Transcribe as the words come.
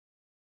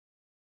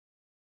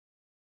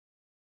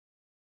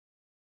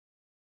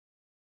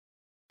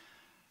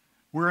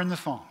We're in the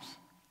Psalms.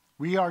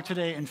 We are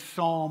today in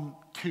Psalm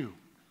 2.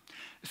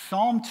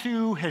 Psalm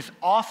 2 has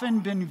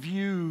often been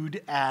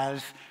viewed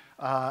as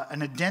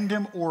an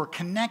addendum or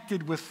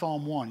connected with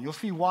Psalm 1. You'll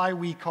see why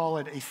we call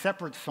it a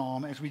separate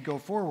psalm as we go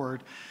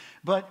forward.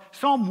 But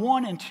Psalm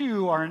 1 and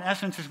 2 are, in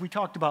essence, as we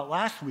talked about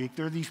last week,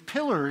 they're these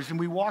pillars, and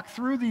we walk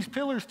through these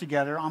pillars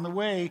together on the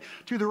way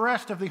to the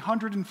rest of the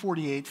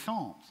 148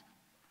 Psalms.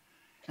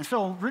 And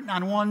so written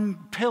on one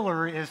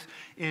pillar is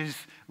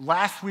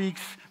last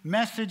week's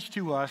message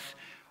to us.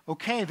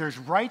 Okay, there's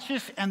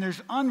righteous and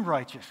there's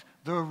unrighteous.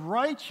 The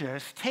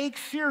righteous take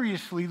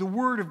seriously the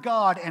Word of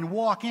God and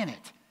walk in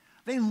it.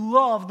 They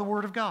love the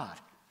Word of God.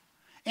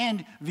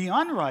 And the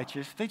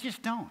unrighteous, they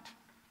just don't.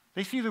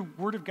 They see the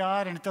Word of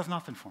God and it does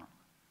nothing for them.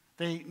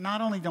 They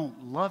not only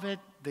don't love it,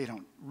 they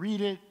don't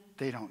read it,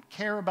 they don't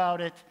care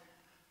about it,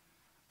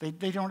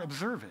 they don't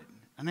observe it,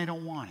 and they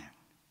don't want it.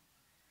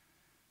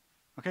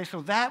 Okay,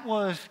 so that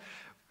was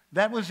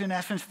in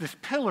essence this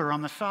pillar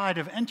on the side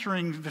of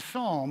entering the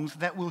Psalms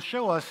that will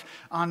show us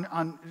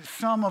on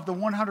some of the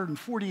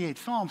 148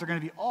 Psalms are going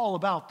to be all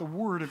about the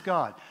Word of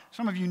God.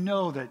 Some of you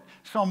know that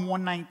Psalm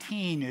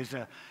 119 is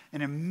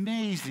an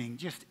amazing,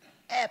 just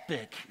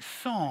epic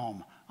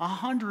psalm,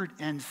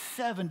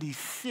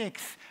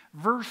 176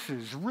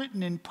 verses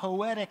written in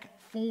poetic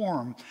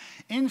form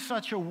in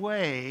such a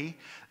way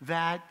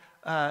that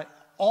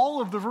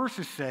all of the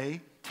verses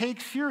say,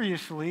 take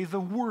seriously the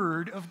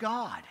Word of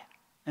God.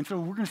 And so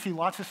we're going to see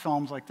lots of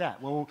psalms like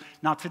that. Well,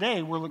 now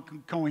today we're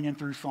going in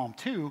through Psalm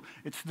 2.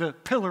 It's the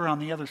pillar on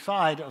the other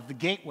side of the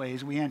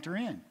gateways we enter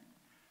in.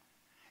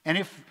 And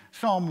if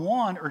Psalm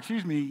 1,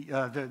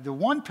 the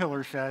one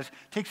pillar says,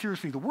 take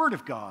seriously the Word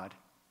of God,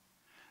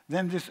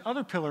 then this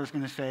other pillar is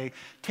going to say,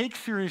 take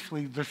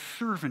seriously the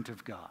servant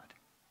of God,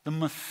 the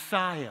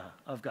Messiah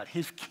of God,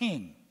 his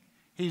king,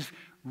 his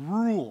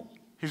rule,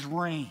 his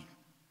reign.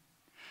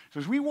 So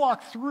as we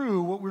walk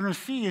through, what we're going to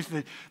see is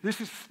that this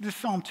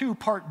Psalm 2,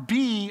 part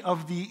B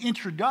of the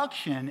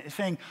introduction, is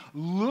saying,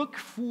 look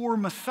for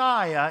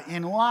Messiah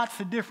in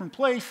lots of different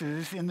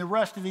places in the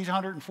rest of these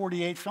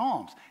 148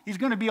 Psalms. He's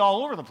going to be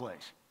all over the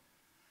place.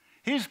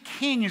 His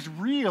king is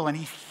real, and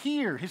he's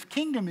here. His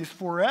kingdom is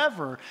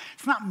forever.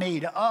 It's not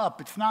made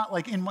up. It's not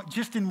like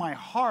just in my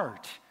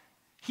heart.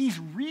 He's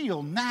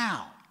real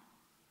now.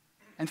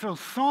 And so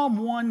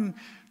Psalm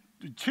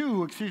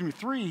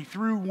 3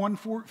 through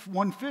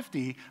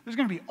 150, there's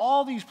going to be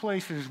all these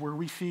places where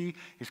we see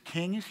his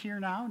king is here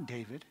now,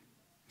 David,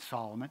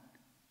 Solomon.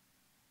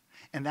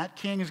 And that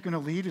king is going to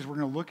lead, as we're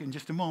going to look in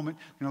just a moment,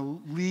 going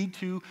to lead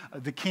to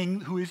the king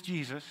who is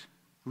Jesus,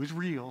 who is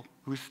real,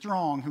 who is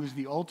strong, who is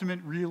the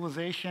ultimate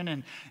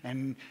realization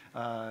and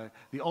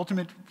the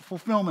ultimate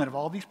fulfillment of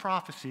all these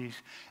prophecies.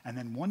 And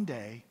then one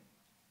day,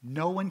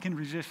 no one can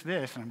resist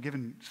this, and I'm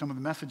giving some of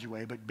the message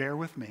away, but bear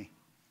with me.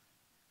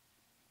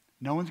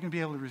 No one's going to be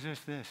able to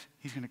resist this.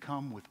 He's going to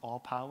come with all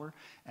power,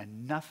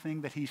 and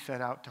nothing that he set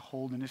out to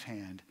hold in his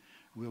hand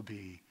will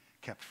be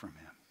kept from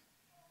him.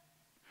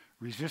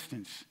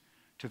 Resistance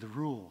to the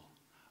rule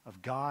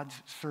of God's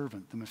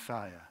servant, the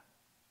Messiah,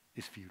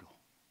 is futile.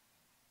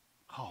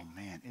 Oh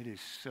man, it is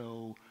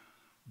so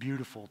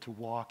beautiful to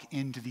walk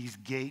into these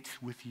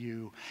gates with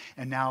you.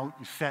 And now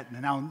listen,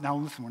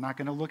 we're not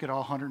going to look at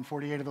all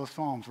 148 of those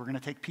Psalms. We're going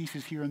to take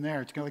pieces here and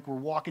there. It's kind of like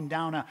we're walking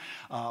down a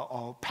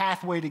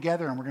pathway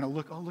together, and we're going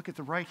to look at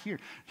the right here.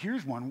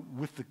 Here's one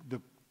with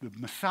the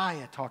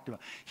Messiah talked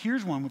about.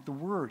 Here's one with the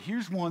Word.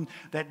 Here's one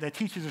that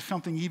teaches us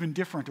something even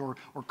different or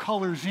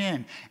colors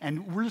in.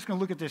 And we're just going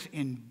to look at this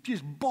in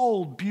just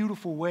bold,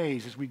 beautiful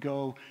ways as we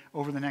go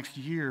over the next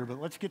year. But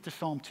let's get to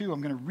Psalm 2.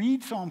 I'm going to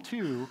read Psalm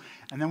 2,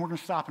 and then we're going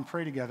to stop and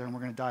pray together, and we're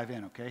going to dive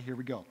in, okay? Here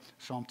we go.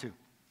 Psalm 2,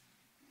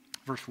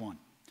 verse 1.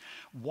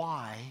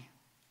 Why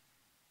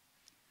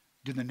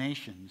do the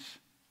nations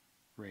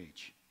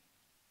rage,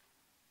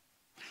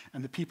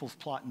 and the peoples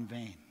plot in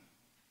vain?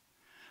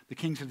 The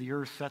kings of the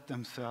earth set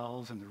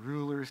themselves, and the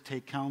rulers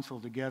take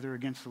counsel together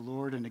against the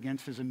Lord and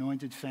against his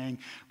anointed, saying,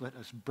 let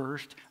us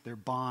burst their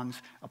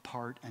bonds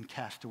apart and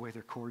cast away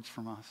their cords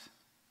from us.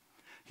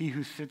 He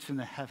who sits in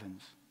the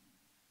heavens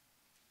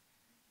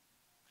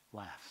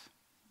laughs.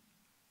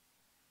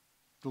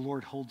 The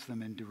Lord holds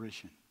them in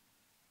derision.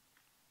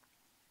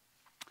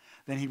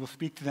 Then he will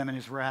speak to them in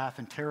his wrath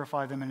and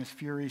terrify them in his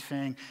fury,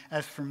 saying,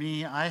 as for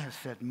me, I have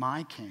set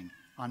my king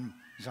on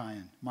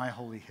Zion, my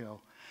holy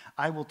hill.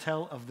 I will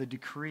tell of the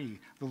decree.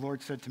 The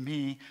Lord said to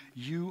me,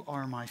 you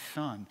are my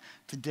son.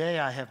 Today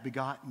I have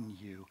begotten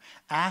you.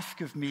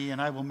 Ask of me,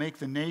 and I will make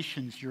the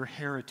nations your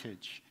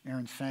heritage.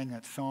 Aaron sang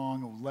that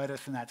song, or led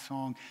us in that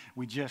song.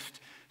 We just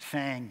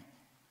sang,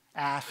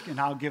 ask, and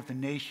I'll give the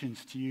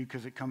nations to you,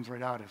 because it comes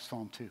right out of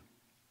Psalm 2.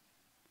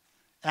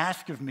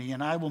 Ask of me,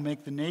 and I will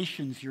make the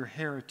nations your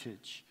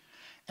heritage,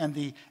 and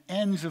the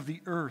ends of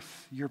the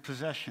earth your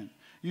possession.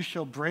 You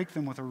shall break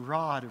them with a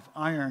rod of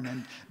iron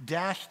and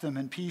dash them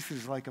in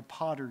pieces like a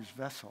potter's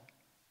vessel.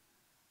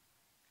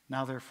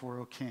 Now therefore,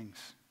 O kings,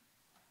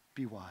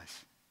 be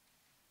wise.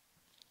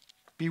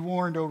 Be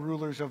warned, O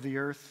rulers of the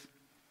earth.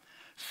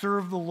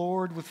 Serve the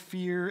Lord with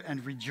fear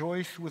and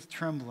rejoice with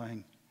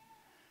trembling.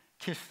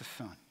 kiss the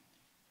Son,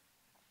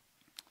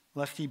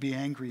 lest he be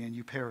angry and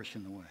you perish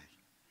in the way.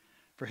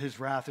 For his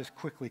wrath is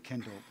quickly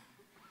kindled.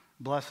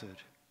 Blessed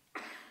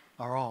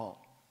are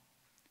all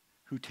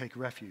who take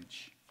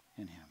refuge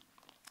in him.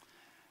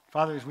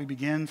 Father, as we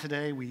begin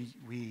today,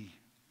 we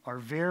are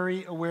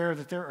very aware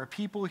that there are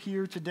people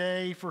here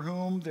today for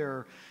whom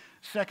their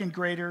second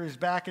grader is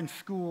back in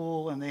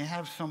school and they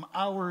have some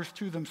hours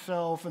to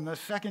themselves, and the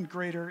second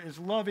grader is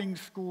loving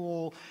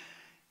school,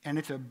 and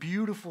it's a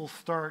beautiful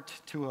start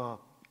to a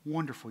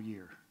wonderful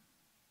year.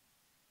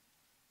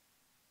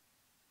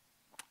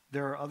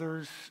 There are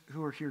others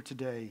who are here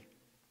today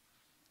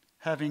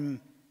having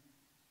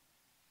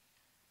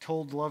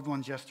told loved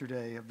ones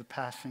yesterday of the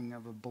passing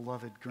of a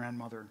beloved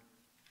grandmother,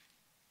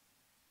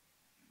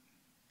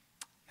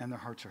 and their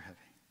hearts are heavy.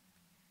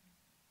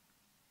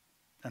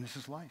 And this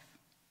is life.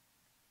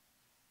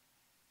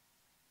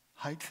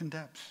 Heights and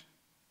depths.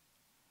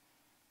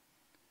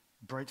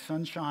 Bright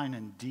sunshine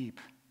and deep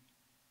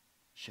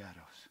shadows.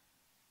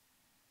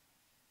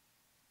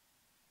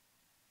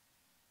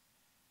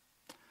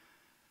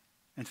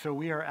 And so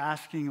we are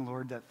asking,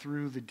 Lord, that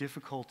through the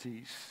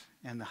difficulties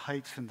and the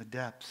heights and the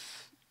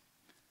depths,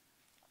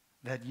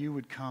 that you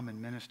would come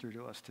and minister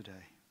to us today.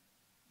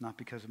 Not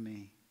because of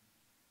me,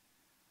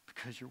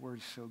 because your word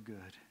is so good.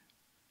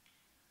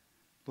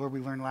 Lord,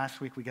 we learned last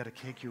week we got to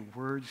take your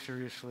word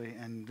seriously,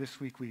 and this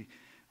week we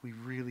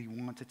really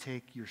want to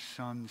take your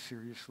Son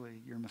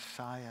seriously, your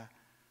Messiah.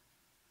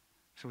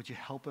 So would you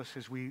help us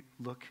as we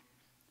look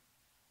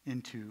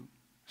into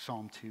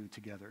Psalm 2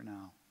 together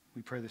now?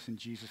 We pray this in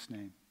Jesus'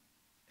 name.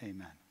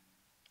 Amen.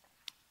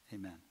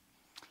 Amen.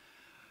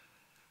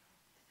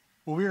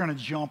 Well, we're going to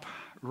jump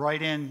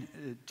right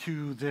in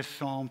to this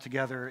psalm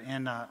together,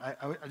 and I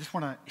just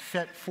want to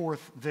set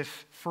forth this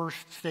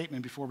first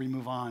statement before we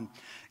move on.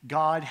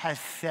 God has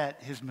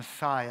set his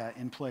Messiah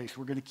in place.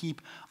 We're going to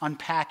keep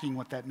unpacking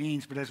what that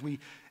means, but as we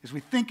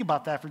think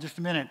about that for just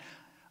a minute,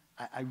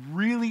 I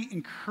really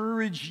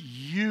encourage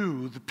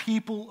you, the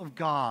people of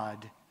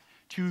God,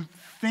 to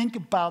think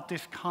about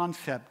this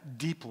concept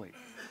deeply.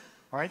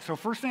 All right, so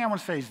first thing I want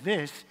to say is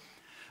this.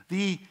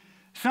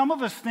 Some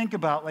of us think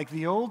about, like,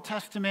 the Old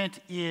Testament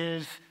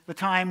is the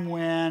time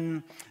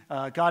when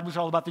God was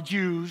all about the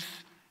Jews,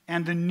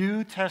 and the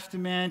New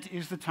Testament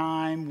is the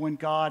time when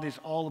God is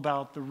all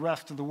about the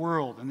rest of the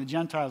world, and the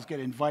Gentiles get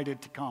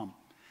invited to come.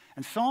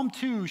 And Psalm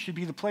 2 should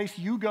be the place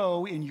you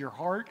go in your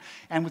heart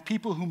and with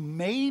people who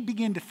may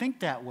begin to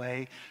think that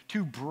way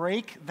to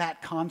break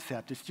that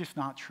concept. It's just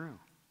not true.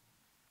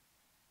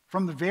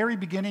 From the very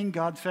beginning,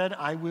 God said,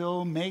 I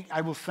will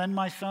send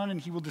my Son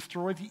and he will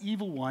destroy the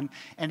evil one.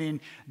 And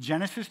in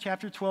Genesis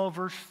chapter 12,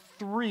 verse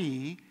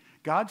 3,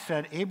 God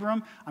said,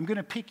 Abram, I'm going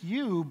to pick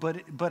you,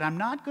 but I'm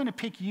not going to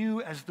pick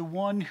you as the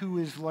one who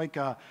is like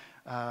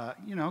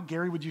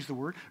Gary would use the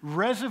word,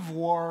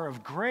 reservoir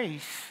of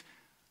grace.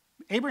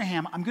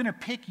 Abraham, I'm going to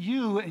pick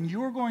you, and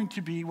you're going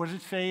to be, what does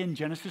it say in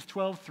Genesis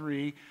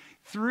 12:3?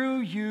 Through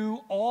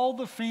you, all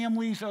the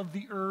families of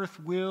the earth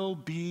will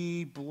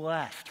be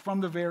blessed. From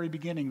the very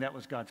beginning, that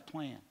was God's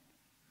plan.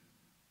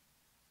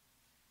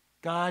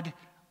 God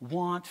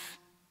wants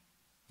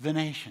the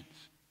nations.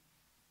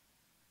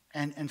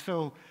 And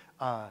so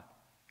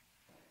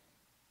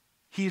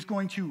he is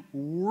going to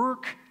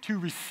work to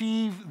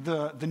receive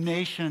the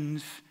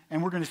nations,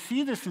 and we're going to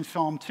see this in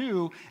Psalm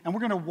 2, and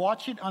we're going to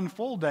watch it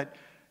unfold that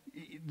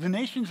the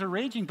nations are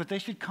raging, but they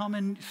should come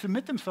and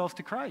submit themselves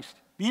to Christ.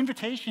 The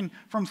invitation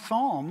from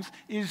Psalms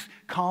is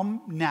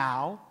come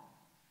now,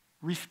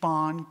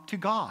 respond to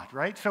God,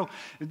 right? So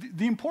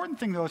the important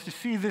thing, though, is to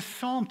see this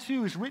Psalm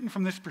 2 is written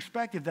from this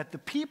perspective that the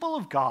people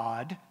of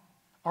God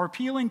are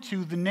appealing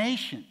to the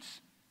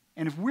nations.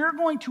 And if we're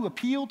going to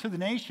appeal to the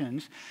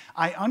nations,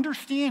 I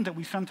understand that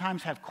we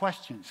sometimes have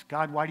questions.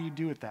 God, why do you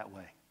do it that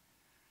way?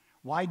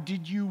 Why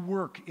did you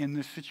work in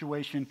this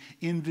situation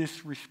in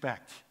this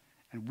respect?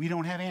 And we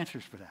don't have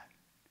answers for that.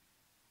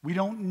 We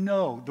don't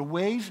know. The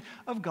ways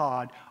of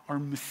God are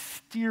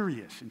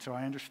mysterious, and so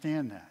I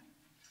understand that.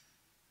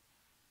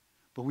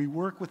 But we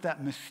work with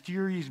that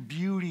mysterious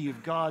beauty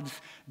of God's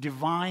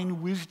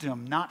divine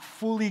wisdom, not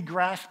fully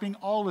grasping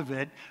all of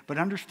it, but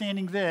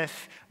understanding this: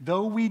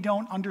 though we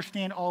don't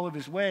understand all of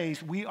his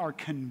ways, we are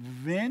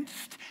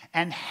convinced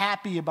and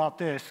happy about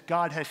this.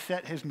 God has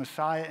set his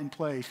Messiah in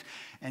place,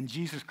 and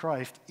Jesus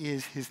Christ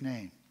is his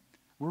name.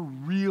 We're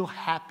real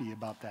happy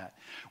about that.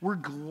 We're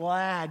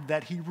glad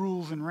that he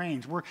rules and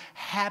reigns. We're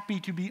happy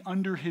to be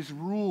under his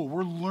rule.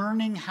 We're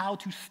learning how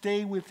to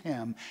stay with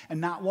him and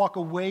not walk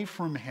away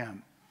from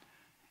him.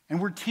 And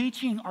we're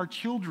teaching our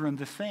children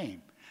the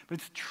same. But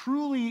it's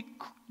truly,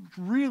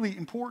 really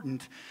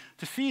important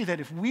to see that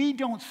if we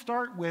don't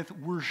start with,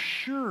 we're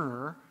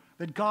sure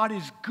that God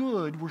is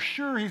good, we're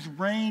sure his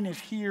reign is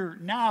here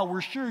now,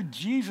 we're sure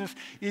Jesus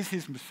is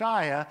his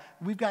Messiah,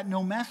 we've got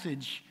no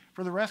message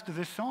for the rest of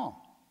this psalm.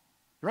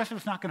 The rest of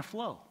it's not going to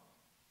flow.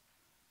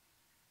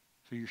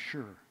 So you're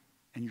sure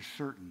and you're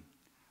certain,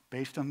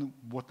 based on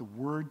what the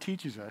Word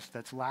teaches us,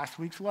 that's last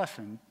week's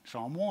lesson,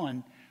 Psalm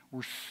 1,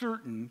 we're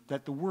certain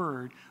that the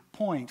Word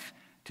points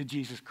to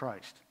Jesus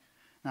Christ.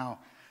 Now,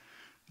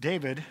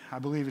 David, I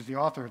believe, is the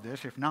author of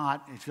this. If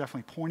not, it's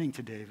definitely pointing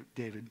to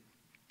David.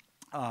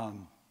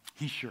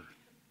 He's sure,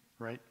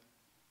 right?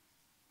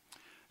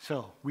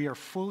 So we are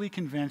fully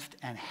convinced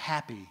and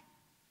happy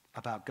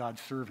about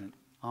God's servant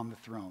on the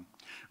throne.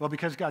 Well,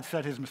 because God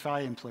set his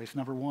Messiah in place,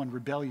 number one,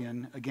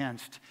 rebellion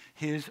against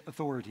his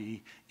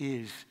authority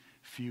is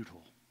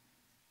futile.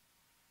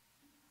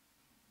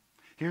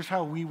 Here's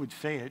how we would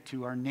say it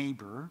to our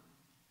neighbor.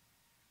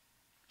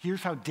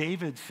 Here's how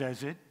David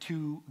says it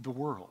to the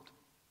world.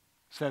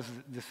 Says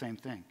the same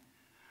thing.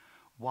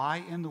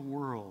 Why in the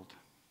world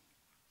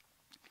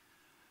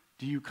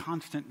do you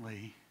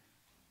constantly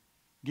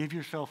give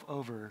yourself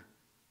over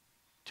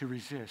to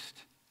resist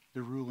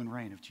the rule and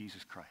reign of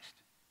Jesus Christ?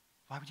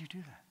 Why would you do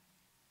that?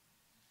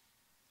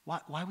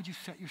 Why would you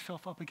set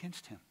yourself up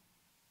against him?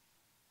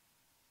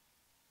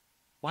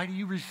 Why do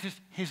you resist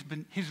his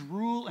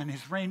rule and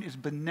his reign is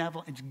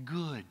benevolent. It's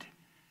good.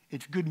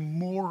 It's good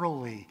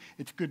morally.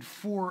 It's good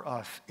for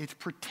us. It's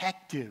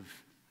protective.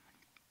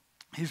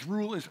 His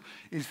rule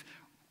is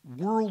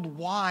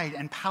worldwide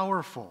and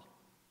powerful.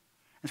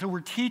 And so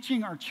we're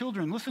teaching our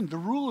children, listen, the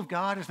rule of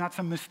God is not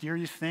some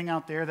mysterious thing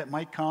out there that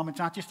might come. It's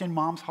not just in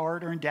mom's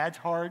heart or in dad's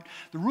heart.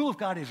 The rule of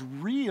God is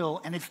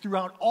real, and it's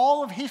throughout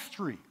all of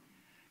history.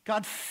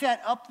 God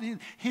set up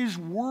his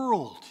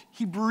world.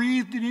 He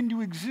breathed it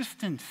into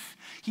existence.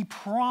 He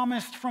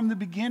promised from the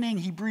beginning.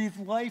 He breathed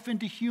life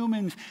into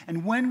humans.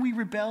 And when we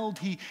rebelled,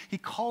 he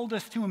called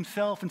us to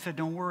himself and said,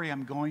 don't worry,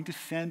 I'm going to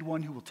send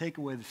one who will take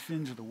away the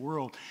sins of the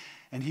world.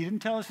 And he didn't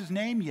tell us his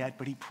name yet,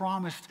 but he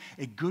promised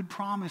a good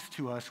promise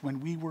to us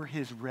when we were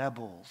his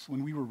rebels,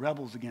 when we were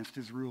rebels against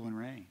his rule and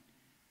reign.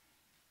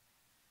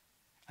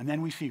 And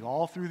then we see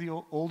all through the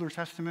Older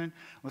Testament,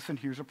 listen,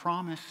 here's a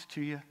promise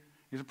to you.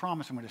 Here's a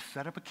promise. I'm going to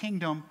set up a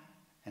kingdom,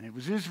 and it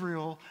was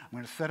Israel. I'm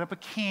going to set up a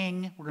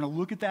king. We're going to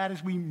look at that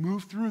as we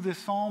move through this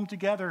psalm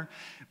together.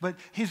 But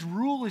his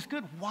rule is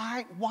good.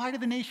 Why do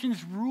the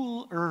nations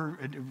rule or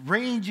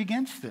rage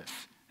against this?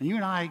 And you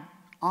and I,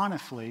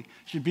 honestly,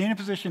 should be in a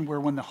position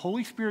where when the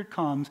Holy Spirit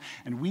comes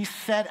and we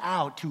set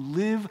out to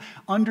live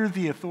under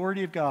the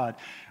authority of God,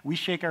 we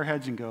shake our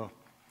heads and go,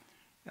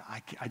 I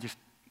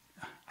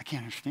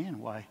can't understand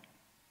why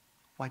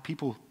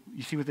people,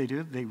 you see what they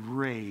do? They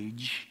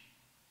rage.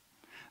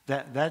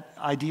 That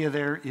idea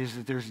there is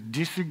that there's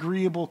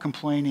disagreeable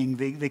complaining.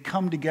 They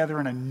come together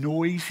in a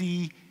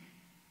noisy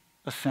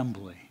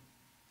assembly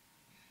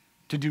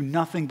to do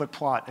nothing but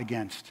plot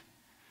against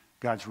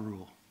God's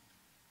rule.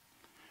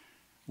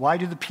 Why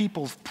do the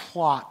peoples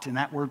plot? And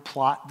that word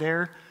plot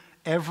there,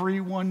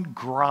 everyone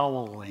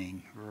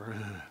growling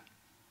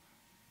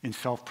in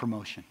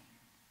self-promotion.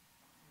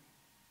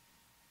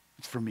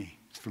 It's for me,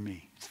 it's for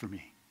me, it's for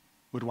me.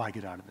 What do I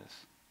get out of this?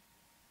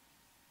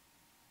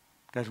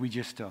 Guys, we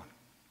just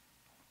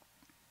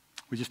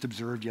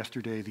observed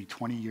yesterday the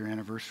 20-year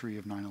anniversary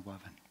of 9/11.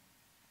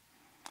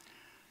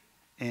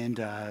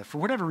 And for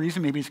whatever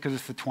reason, maybe it's because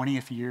it's the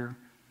 20th year,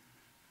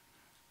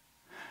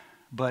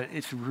 but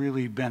it's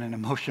really been an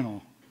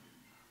emotional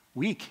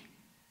week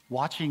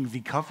watching the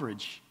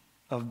coverage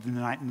of the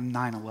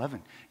 9/11.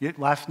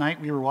 Last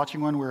night we were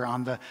watching one where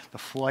on the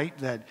flight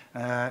that,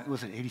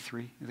 was it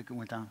 83 that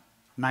went down?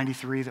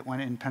 93 that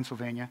went in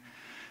Pennsylvania,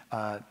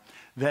 there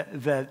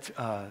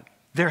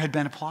had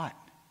been a plot.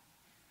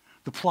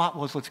 The plot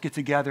was, let's get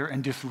together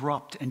and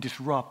disrupt and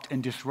disrupt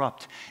and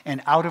disrupt.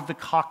 And out of the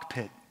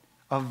cockpit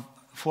of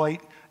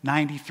Flight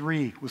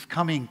 93 was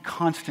coming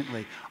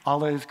constantly,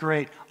 Allah is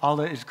great,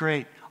 Allah is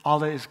great,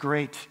 Allah is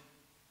great,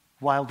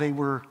 while they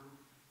were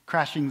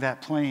crashing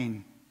that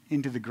plane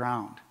into the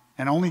ground.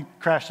 And only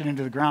crashed it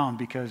into the ground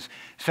because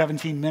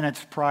 17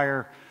 minutes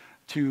prior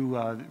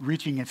to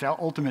reaching its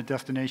ultimate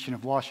destination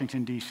of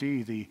Washington,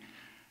 D.C., the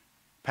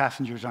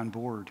passengers on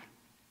board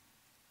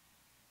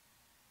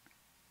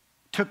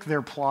took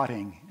their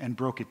plotting and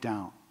broke it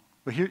down.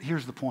 But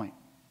here's the point.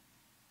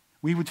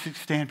 We would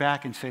stand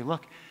back and say,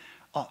 look,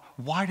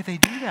 why do they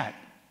do that?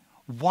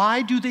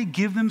 Why do they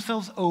give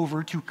themselves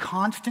over to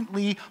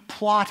constantly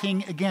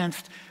plotting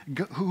against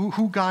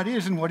who God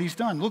is and what he's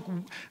done? Look,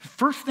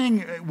 first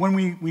thing, when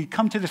we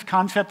come to this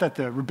concept that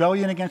the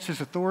rebellion against his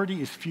authority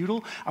is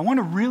futile, I want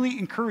to really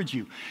encourage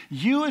you.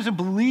 You as a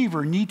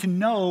believer need to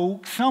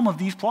know some of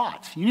these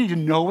plots. You need to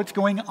know what's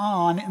going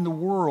on in the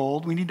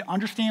world. We need to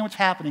understand what's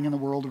happening in the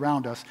world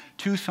around us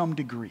to some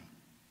degree.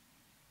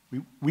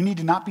 We need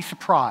to not be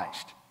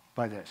surprised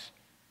by this.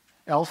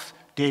 Else,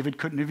 David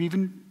couldn't have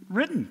even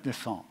written this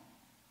psalm,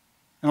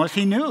 unless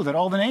he knew that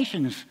all the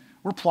nations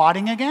were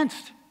plotting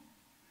against.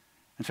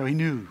 And so he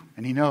knew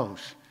and he knows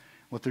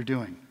what they're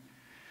doing.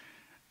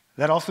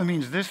 That also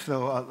means this,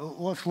 though.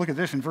 Let's look at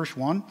this in verse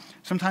 1.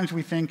 Sometimes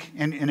we think,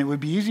 and it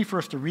would be easy for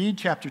us to read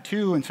chapter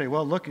 2 and say,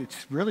 well, look,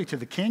 it's really to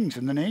the kings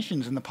and the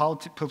nations and the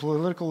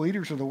political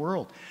leaders of the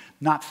world.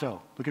 Not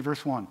so. Look at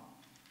verse 1.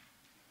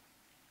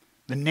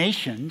 The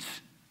nations,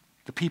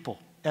 the people,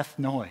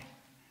 ethnoi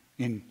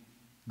in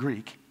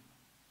Greek,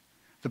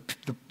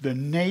 the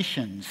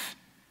nations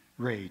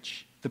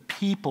rage, the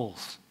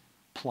peoples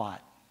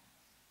plot.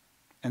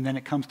 And then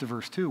it comes to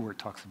verse 2 where it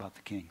talks about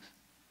the kings.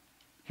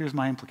 here's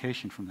my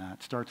implication from that.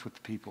 It starts with the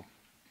people.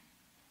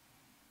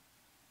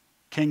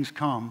 Kings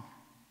come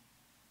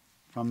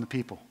from the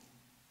people.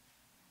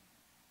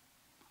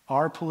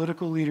 Our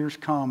political leaders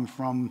come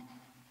from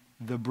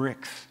the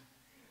bricks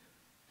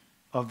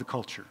of the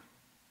culture.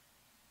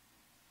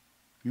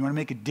 You want to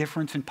make a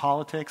difference in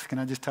politics? Can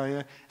I just tell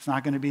you? It's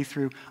not going to be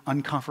through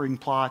uncovering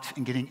plots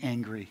and getting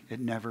angry. It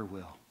never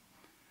will.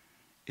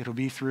 It'll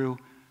be through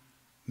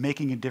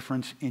making a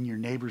difference in your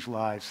neighbors'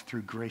 lives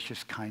through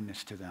gracious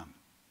kindness to them.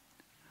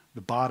 The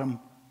bottom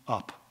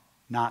up,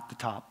 not the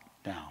top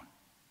down.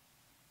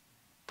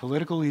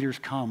 Political leaders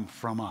come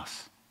from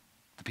us,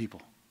 the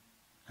people.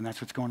 And that's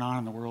what's going on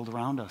in the world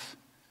around us.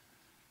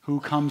 Who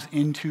comes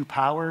into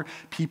power?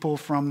 People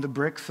from the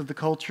bricks of the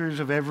cultures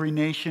of every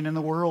nation in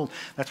the world.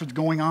 That's what's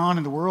going on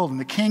in the world. And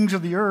the kings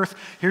of the earth,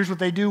 here's what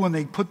they do when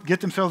they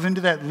get themselves into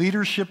that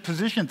leadership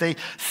position. They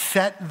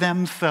set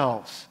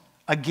themselves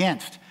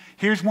against.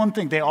 Here's one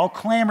thing. They all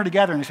clamor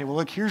together and they say, well,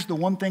 look, here's the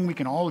one thing we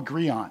can all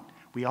agree on.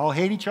 We all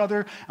hate each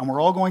other, and we're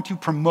all going to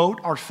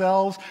promote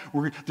ourselves.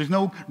 There's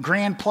no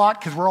grand plot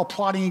because we're all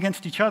plotting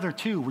against each other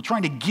too. We're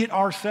trying to get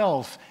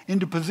ourselves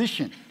into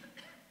position.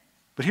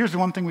 But here's the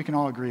one thing we can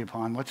all agree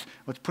upon. Let's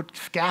put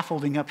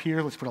scaffolding up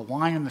here. Let's put a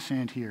line in the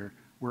sand here.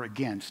 We're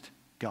against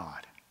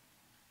God.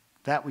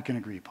 That we can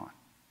agree upon.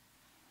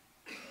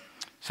 It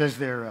says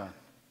there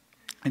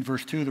in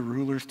verse 2, the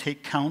rulers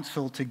take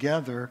counsel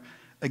together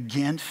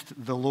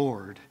against the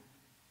Lord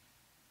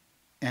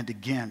and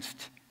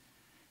against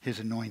his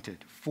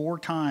anointed.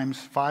 5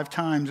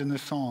 times in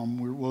this psalm,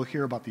 we'll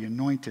hear about the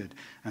anointed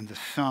and the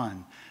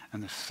son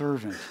and the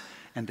servant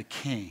and the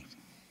king.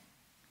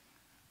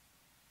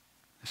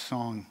 This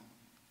song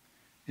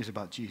is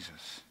about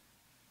Jesus.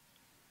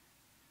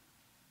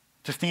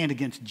 To stand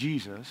against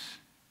Jesus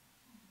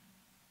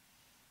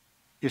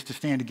is to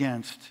stand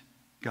against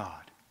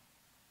God.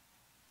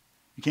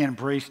 You can't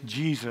embrace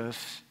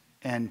Jesus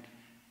and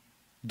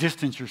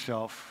distance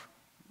yourself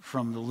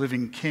from the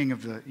living King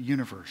of the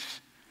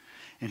universe.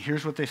 And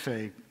here's what they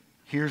say.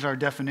 Here's our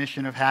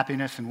definition of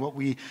happiness and what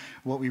we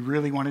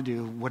really want to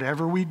do.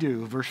 Whatever we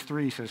do, verse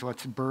 3 says,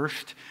 let's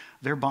burst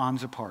their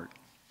bonds apart.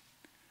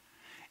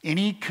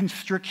 Any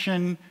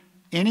constriction,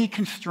 any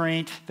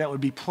constraint that would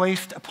be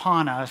placed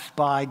upon us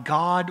by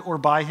God or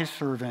by his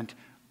servant,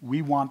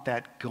 we want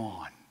that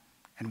gone.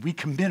 And we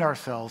commit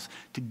ourselves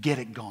to get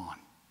it gone.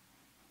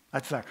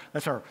 That's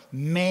our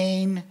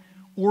main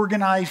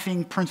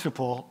organizing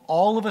principle,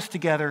 all of us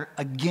together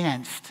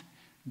against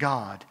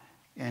God.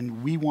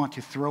 And we want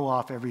to throw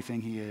off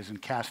everything he is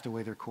and cast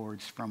away their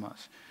cords from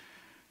us.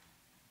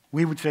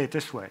 We would say it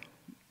this way.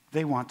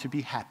 They want to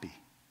be happy.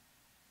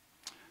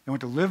 They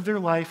want to live their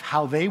life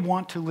how they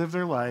want to live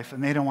their life,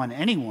 and they don't want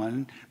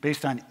anyone,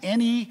 based on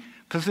any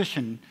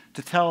position,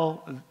 to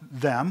tell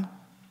them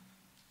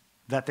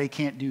that they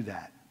can't do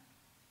that.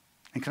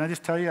 And can I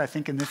just tell you, I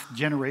think in this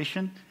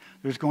generation,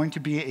 there's going to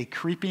be a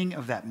creeping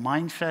of that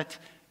mindset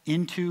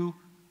into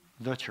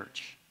the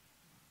church.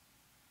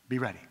 Be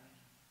ready.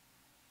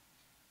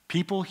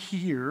 People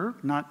here,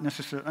 not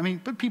necessarily,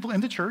 but people in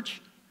the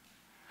church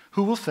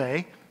who will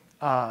say,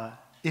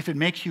 if it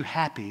makes you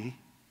happy,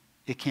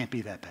 it can't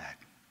be that bad.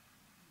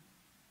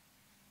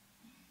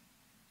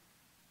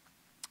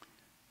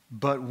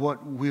 But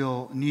what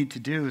we'll need to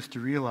do is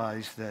to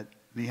realize that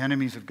the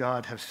enemies of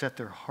God have set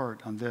their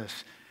heart on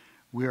this.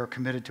 We are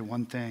committed to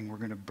one thing. We're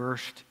going to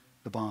burst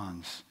the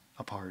bonds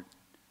apart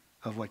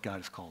of what God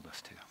has called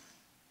us to.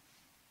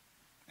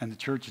 And the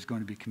church is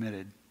going to be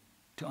committed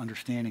to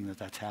understanding that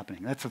that's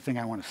happening. That's the thing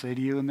I want to say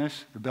to you in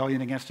this. Rebellion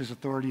against his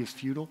authority is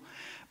futile.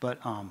 But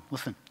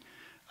listen,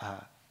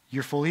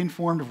 you're fully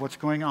informed of what's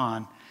going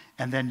on,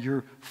 and then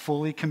you're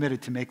fully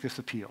committed to make this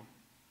appeal.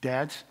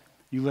 Dads,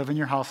 you live in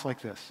your house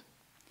like this.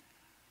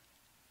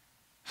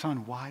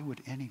 Son, why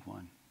would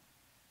anyone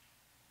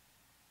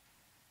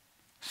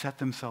set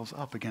themselves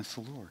up against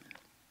the Lord?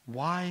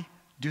 Why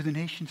do the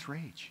nations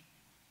rage?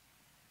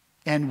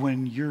 And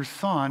when your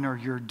son or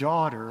your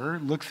daughter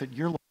looks at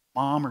your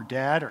mom or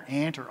dad or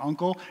aunt or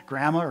uncle,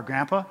 grandma or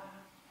grandpa,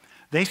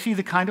 they see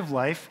the kind of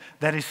life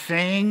that is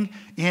saying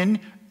in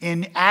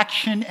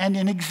action and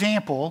in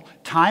example,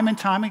 time and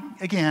time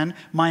again,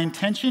 my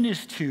intention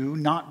is to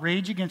not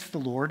rage against the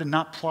Lord and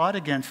not plot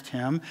against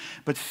him,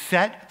 but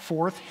set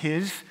forth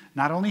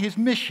not only his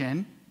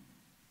mission,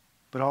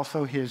 but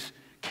also his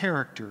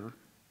character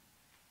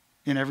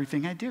in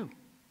everything I do.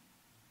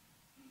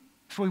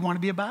 That's what we want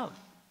to be about.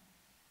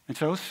 And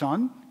so,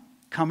 son,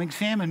 come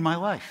examine my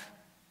life.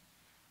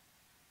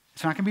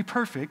 It's not going to be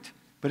perfect,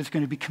 but it's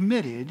going to be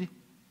committed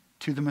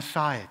to the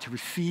Messiah, to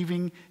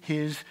receiving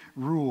his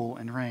rule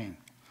and reign.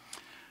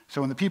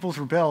 So when the peoples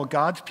rebel,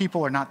 God's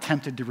people are not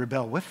tempted to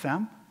rebel with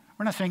them.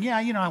 We're not saying,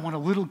 I want a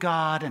little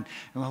God and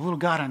a little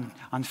God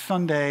on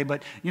Sunday,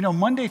 but,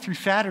 Monday through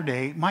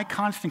Saturday, my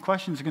constant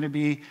question is going to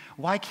be,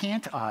 why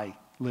can't I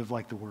live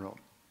like the world?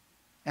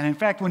 And in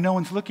fact, when no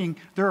one's looking,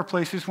 there are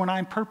places when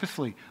I'm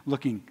purposely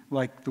looking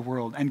like the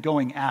world and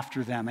going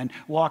after them and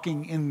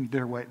walking in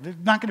their way. There's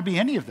not going to be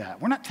any of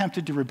that. We're not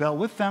tempted to rebel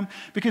with them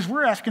because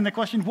we're asking the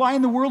question, why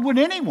in the world would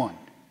anyone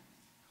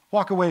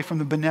walk away from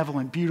the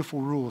benevolent,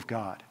 beautiful rule of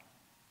God.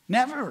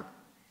 Never,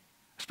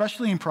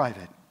 especially in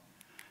private.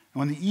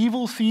 When the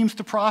evil seems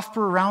to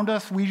prosper around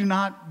us, we do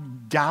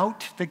not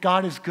doubt that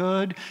God is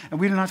good, and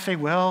we do not say,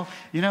 well,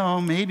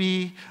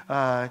 maybe,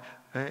 God's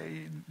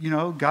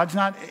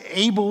not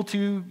able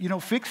to,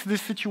 fix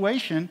this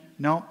situation.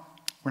 No,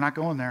 we're not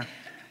going there.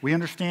 We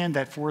understand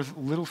that for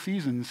little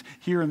seasons,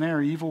 here and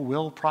there, evil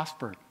will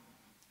prosper,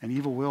 and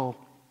evil will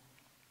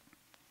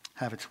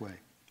have its way.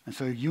 And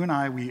so you and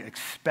I, we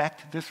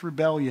expect this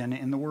rebellion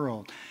in the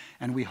world,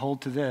 and we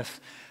hold to this.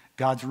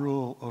 God's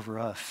rule over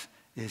us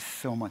is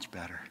so much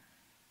better.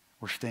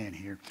 We're staying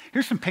here.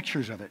 Here's some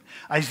pictures of it.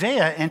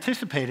 Isaiah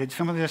anticipated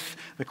some of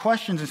the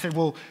questions and said,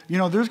 well,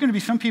 there's going to be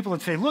some people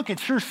that say, look, it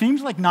sure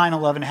seems like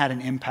 9/11 had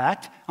an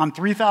impact on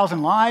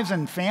 3,000 lives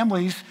and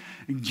families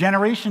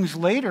generations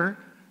later.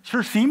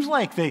 Sure seems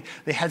like they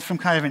had some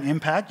kind of an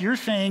impact. You're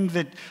saying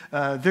that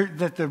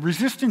that the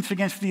resistance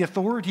against the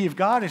authority of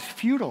God is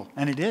futile,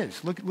 and it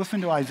is.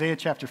 Listen to Isaiah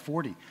chapter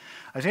 40.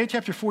 Isaiah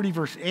chapter 40,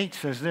 verse 8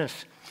 says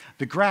this,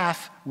 the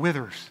grass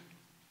withers,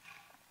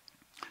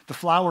 the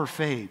flower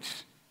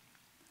fades,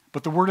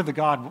 but the word of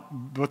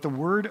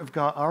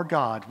God, our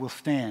God, will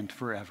stand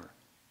forever.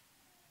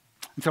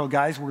 And so,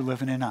 guys, we're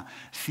living in a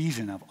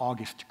season of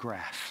August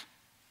grass.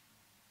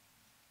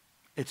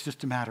 It's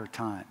just a matter of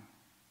time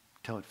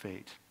till it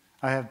fades.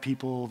 I have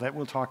people that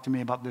will talk to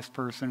me about this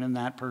person and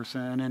that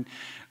person and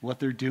what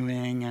they're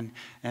doing.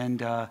 And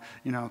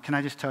can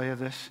I just tell you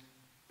this?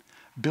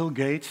 Bill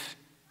Gates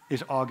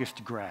is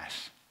August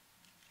grass.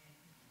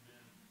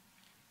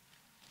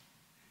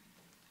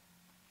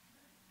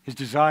 His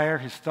desire,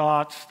 his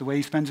thoughts, the way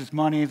he spends his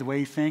money, the way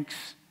he thinks,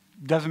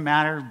 doesn't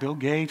matter. Bill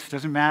Gates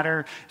doesn't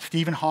matter.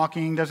 Stephen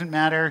Hawking doesn't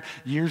matter.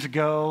 Years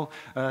ago,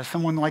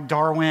 someone like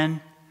Darwin,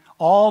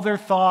 all their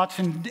thoughts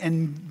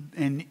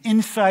and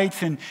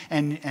insights and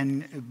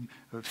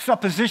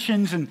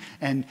suppositions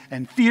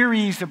and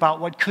theories about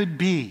what could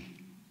be,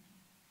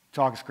 it's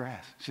August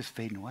grass. It's just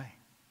fading away.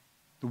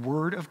 The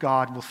word of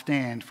God will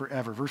stand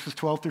forever. Verses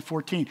 12 through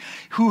 14.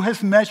 Who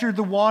has measured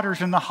the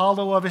waters in the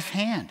hollow of his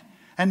hand,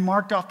 and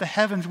marked off the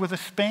heavens with a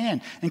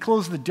span, and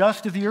closed the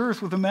dust of the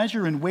earth with a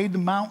measure, and weighed the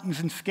mountains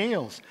in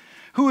scales?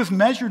 Who has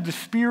measured the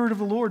Spirit of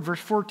the Lord?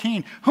 Verse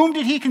 14. Whom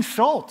did he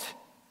consult?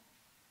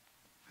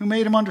 Who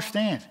made him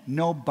understand?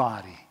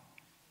 Nobody.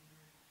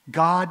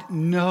 God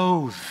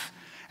knows.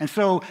 And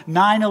so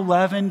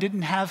 9/11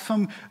 didn't have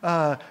some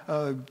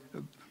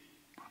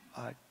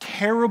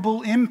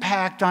terrible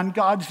impact on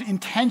God's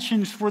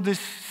intentions for this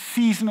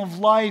season of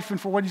life and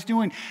for what he's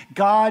doing.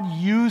 God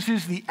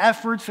uses the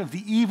efforts of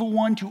the evil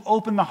one to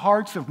open the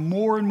hearts of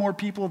more and more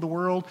people of the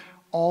world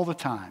all the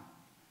time.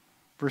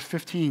 Verse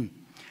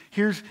 15.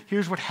 Here's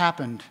what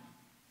happened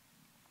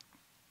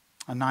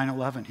on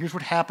 9/11. Here's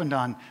what happened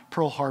on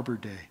Pearl Harbor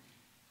Day.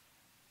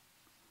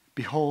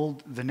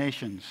 Behold, the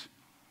nations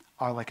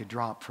are like a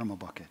drop from a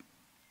bucket.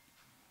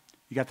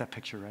 You got that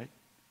picture, right?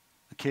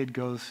 A kid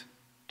goes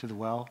to the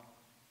well,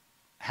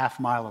 half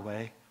mile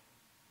away,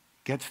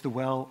 gets the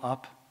well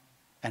up,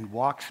 and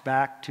walks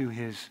back to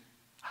his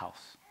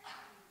house.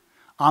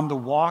 On the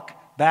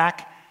walk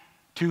back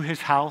to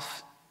his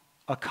house,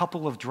 a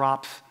couple of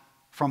drops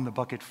from the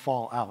bucket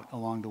fall out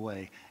along the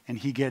way, and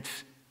he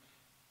gets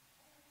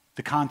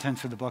the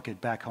contents of the bucket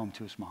back home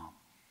to his mom.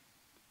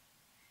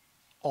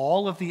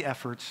 All of the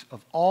efforts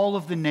of all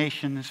of the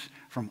nations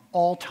from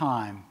all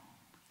time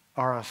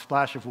are a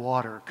splash of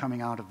water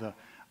coming out of the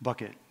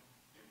bucket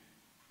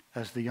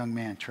as the young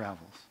man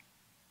travels.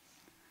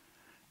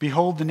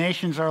 Behold, the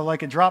nations are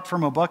like a drop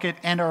from a bucket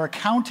and are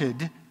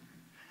accounted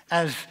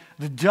as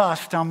the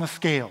dust on the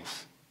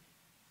scales.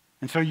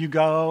 And so you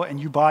go and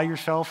you buy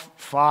yourself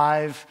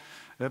 5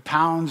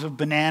 pounds of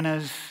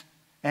bananas,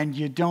 and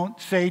you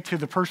don't say to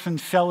the person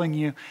selling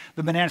you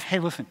the bananas, hey,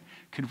 listen,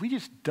 could we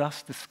just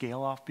dust the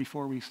scale off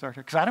before we start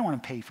here? Because I don't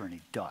want to pay for any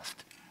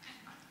dust.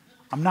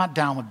 I'm not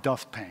down with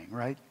dust paying,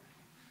 right?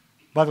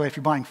 By the way, if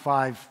you're buying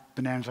 5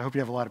 bananas, I hope you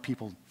have a lot of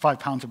people, 5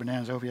 pounds of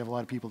bananas, I hope you have a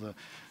lot of people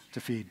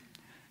to feed.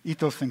 Eat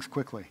those things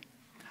quickly.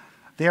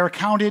 They are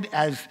counted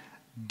as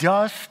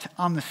dust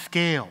on the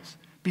scales.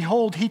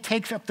 Behold, he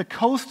takes up the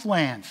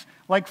coastlands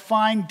like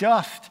fine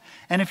dust.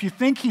 And if you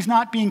think he's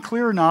not being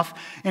clear enough,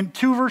 in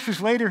 2 verses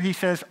later he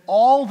says,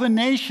 all the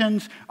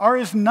nations are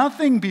as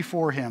nothing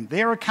before him.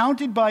 They are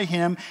accounted by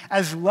him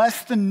as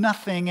less than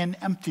nothing and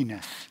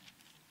emptiness.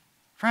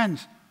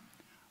 Friends,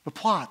 the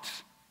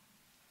plots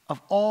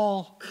of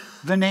all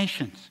the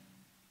nations,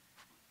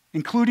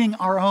 including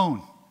our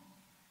own,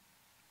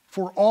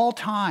 for all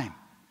time,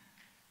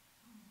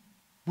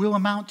 will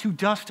amount to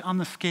dust on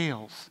the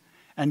scales.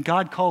 And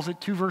God calls it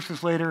 2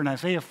 verses later in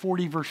Isaiah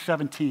 40, verse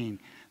 17,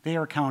 they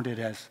are counted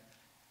as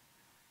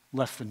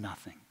less than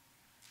nothing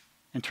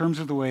in terms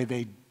of the way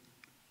they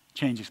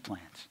change his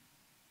plans,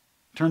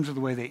 in terms of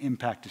the way they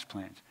impact his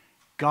plans.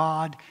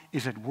 God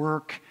is at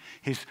work.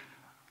 His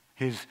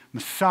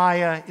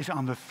Messiah is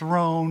on the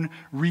throne.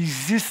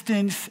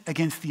 Resistance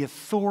against the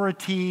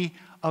authority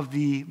of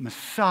the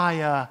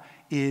Messiah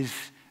is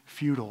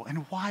futile.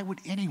 And why would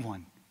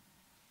anyone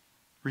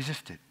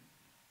resist it?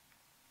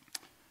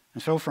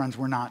 And so, friends,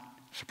 we're not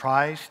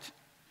surprised.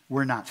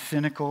 We're not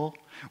cynical.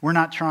 We're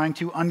not trying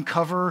to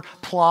uncover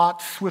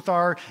plots with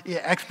our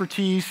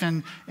expertise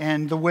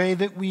and the way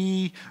that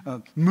we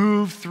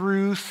move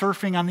through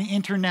surfing on the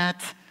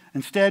internet.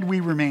 Instead,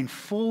 we remain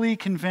fully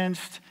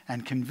convinced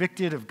and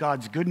convicted of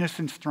God's goodness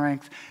and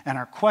strength. And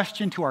our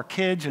question to our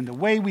kids and the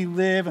way we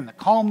live and the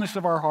calmness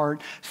of our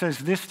heart says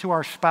this to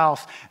our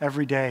spouse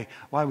every day: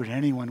 why would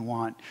anyone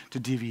want to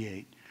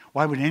deviate?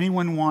 Why would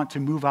anyone want to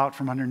move out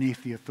from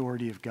underneath the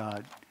authority of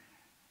God?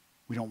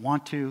 We don't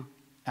want to,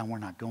 and we're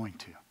not going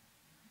to.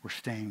 We're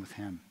staying with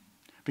him.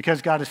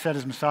 Because God has set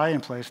his Messiah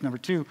in place. Number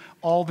two,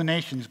 all the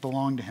nations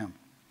belong to him.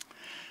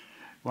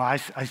 Well,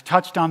 I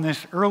touched on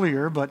this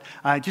earlier, but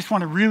I just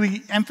want to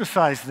really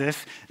emphasize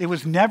this. It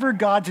was never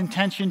God's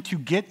intention to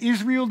get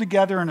Israel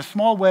together in a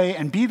small way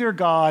and be their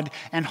God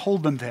and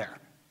hold them there.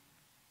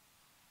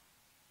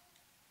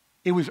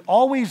 It was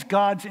always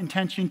God's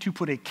intention to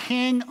put a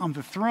king on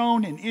the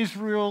throne in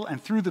Israel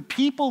and through the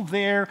people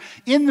there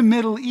in the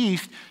Middle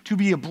East to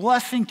be a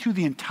blessing to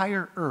the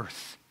entire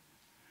earth.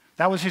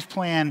 That was his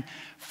plan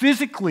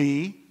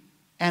physically,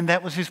 and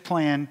that was his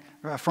plan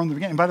from the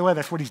beginning. And by the way,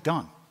 that's what he's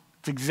done.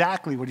 It's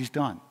exactly what he's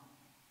done.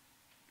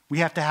 We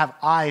have to have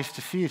eyes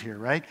to see it here,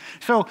 right?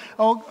 So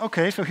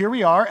here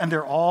we are, and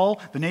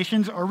the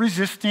nations are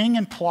resisting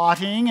and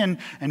plotting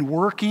and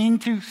working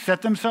to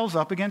set themselves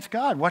up against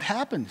God. What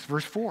happens?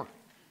 Verse 4.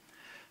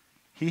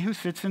 He who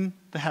sits in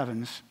the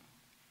heavens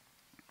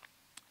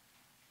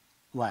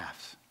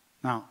laughs.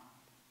 Now,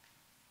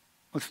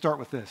 let's start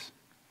with this.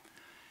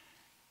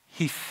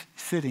 He's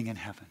sitting in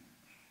heaven.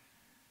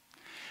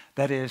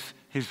 That is,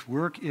 his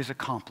work is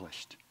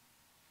accomplished.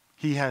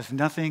 He has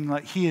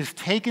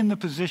taken the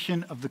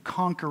position of the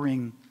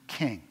conquering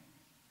king.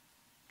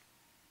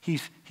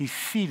 He's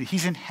seated.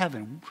 He's in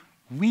heaven.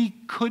 We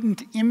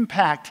couldn't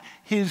impact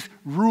his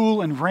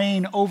rule and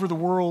reign over the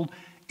world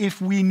if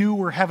we knew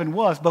where heaven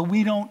was, but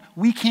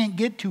we can't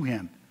get to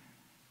him.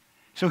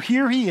 So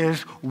here he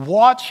is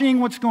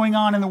watching what's going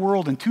on in the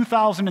world in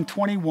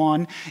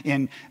 2021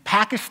 in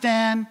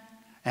Pakistan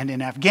and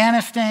in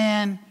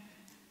Afghanistan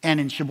and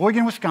in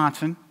Sheboygan,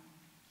 Wisconsin.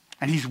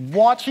 And he's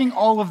watching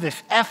all of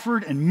this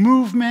effort and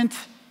movement,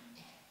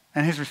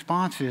 and his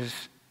response is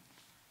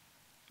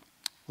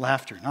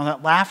laughter. Now,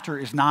 that laughter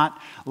is not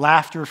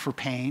laughter for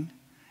pain.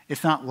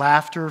 It's not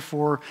laughter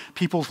for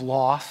people's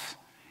loss.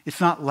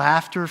 It's not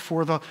laughter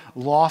for the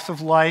loss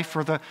of life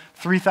or the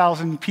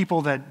 3,000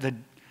 people that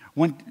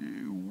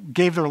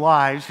gave their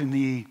lives in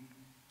the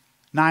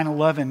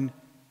 9/11,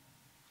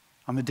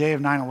 on the day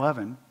of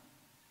 9/11.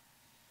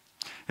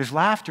 His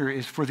laughter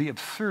is for the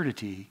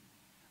absurdity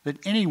that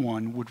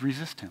anyone would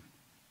resist him.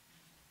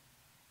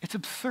 It's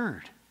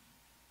absurd.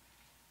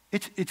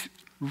 It's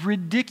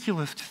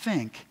ridiculous to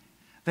think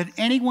that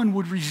anyone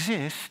would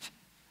resist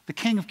the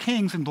King of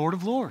Kings and Lord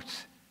of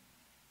Lords.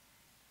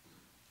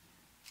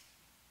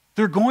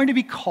 They're going to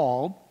be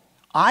called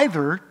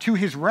either to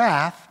his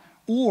wrath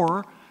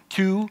or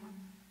to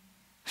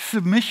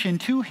submission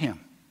to him.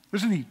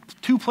 Those are the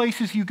two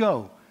places you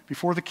go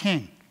before the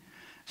king.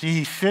 See,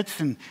 he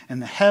sits in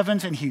the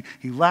heavens and he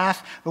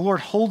laughs. The Lord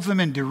holds them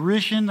in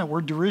derision. The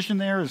word derision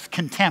there is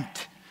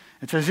contempt.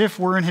 It's as if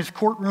we're in his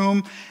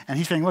courtroom and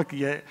he's saying, look,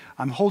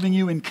 I'm holding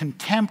you in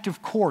contempt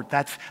of court.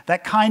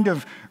 That kind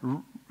of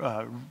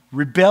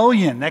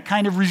rebellion, that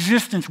kind of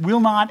resistance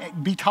will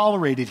not be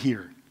tolerated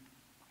here.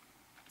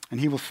 And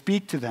he will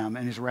speak to them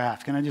in his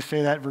wrath. Can I just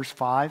say that, verse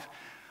 5?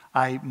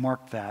 I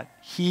marked that.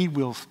 He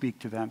will speak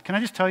to them. Can I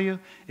just tell you,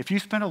 if you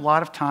spend a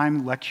lot of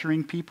time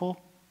lecturing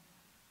people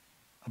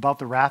about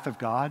the wrath of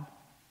God,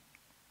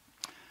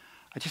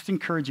 I just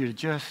encourage you to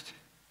just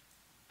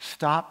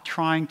stop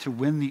trying to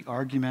win the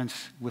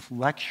arguments with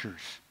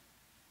lectures.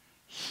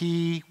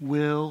 He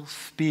will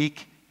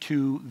speak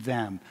to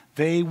them.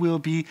 They will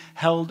be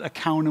held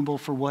accountable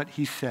for what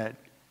he said.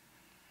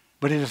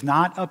 But it is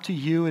not up to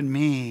you and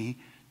me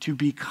to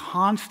be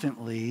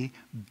constantly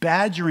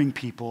badgering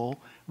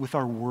people with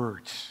our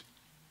words.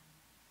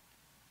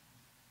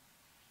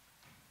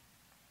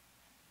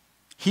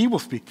 He will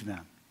speak to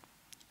them.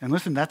 And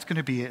listen, that's going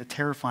to be a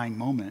terrifying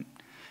moment.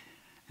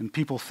 And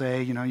people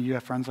say, you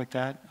have friends like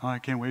that? Oh, I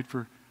can't wait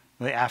for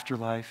the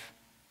afterlife.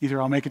 Either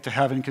I'll make it to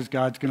heaven because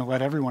God's going to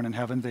let everyone in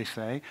heaven, they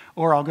say,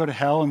 or I'll go to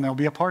hell and there'll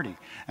be a party.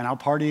 And I'll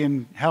party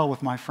in hell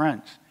with my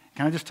friends.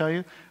 Can I just tell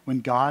you,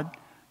 when God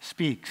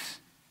speaks,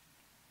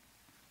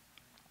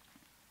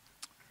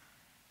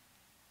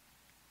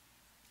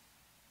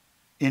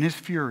 in his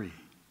fury,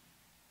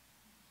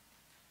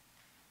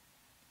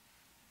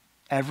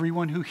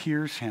 everyone who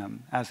hears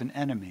him as an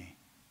enemy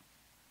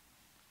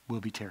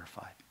will be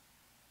terrified.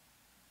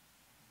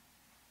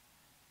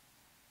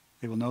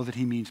 They will know that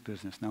he means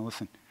business. Now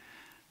listen,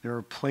 there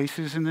are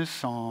places in this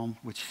psalm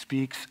which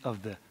speaks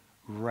of the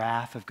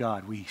wrath of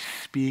God. We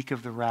speak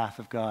of the wrath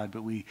of God,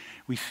 but we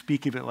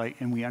speak of it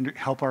like, and we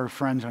help our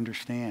friends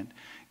understand.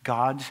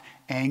 God's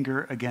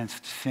anger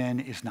against sin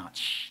is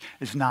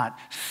not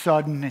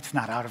sudden. It's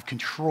not out of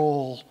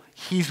control.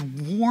 He's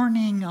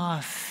warning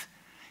us.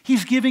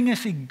 He's giving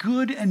us a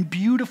good and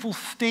beautiful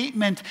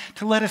statement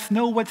to let us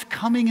know what's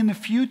coming in the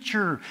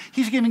future.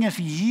 He's giving us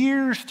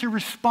years to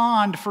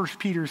respond, 1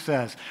 Peter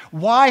says.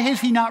 Why has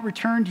he not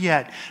returned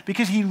yet?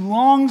 Because he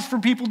longs for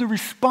people to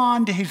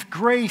respond to his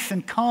grace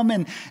and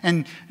come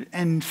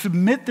and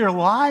submit their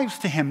lives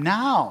to him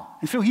now.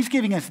 And so he's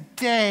giving us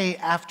day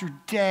after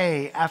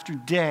day after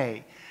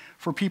day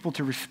for people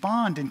to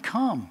respond and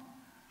come.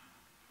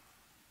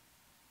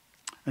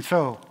 And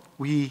so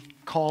we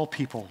call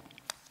people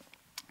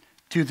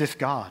to this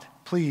God.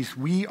 Please,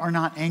 we are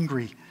not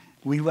angry.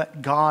 We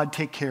let God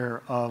take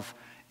care of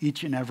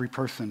each and every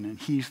person, and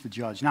he's the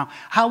judge. Now,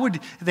 how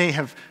would they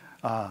have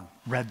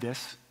read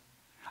this?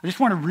 I just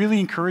want to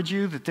really encourage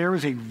you that there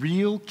is a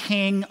real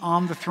king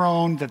on the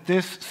throne that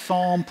this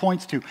psalm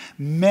points to.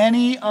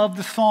 Many of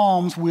the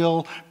psalms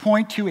will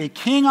point to a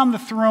king on the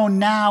throne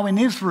now in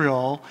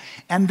Israel,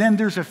 and then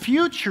there's a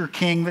future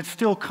king that's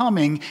still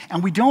coming,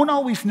 and we don't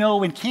always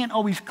know and can't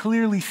always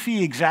clearly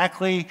see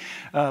exactly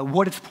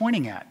what it's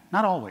pointing at.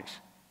 Not always.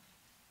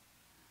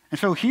 And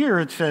so here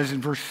it says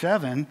in verse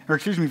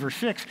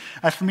 6,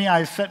 "As for me, I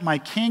have set my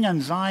king on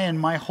Zion,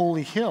 my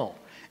holy hill."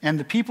 And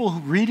the people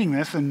reading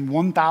this in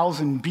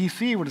 1000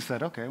 BC would have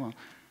said, okay, well,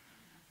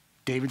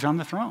 David's on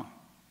the throne.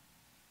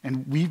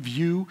 And we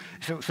view,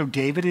 so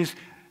David is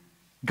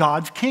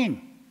God's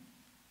king.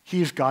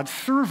 He is God's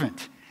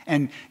servant.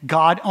 And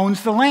God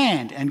owns the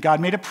land. And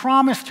God made a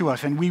promise to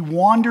us. And we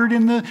wandered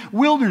in the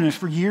wilderness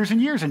for years and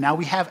years. And now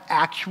we have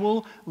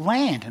actual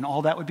land. And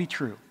all that would be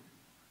true.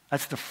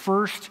 That's the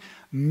first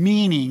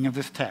meaning of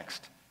this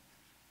text.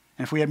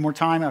 And if we had more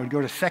time, I would go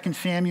to 2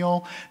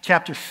 Samuel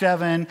chapter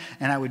 7,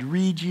 and I would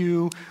read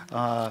you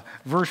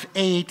verse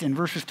 8 and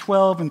verses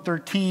 12 and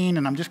 13.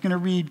 And I'm just going to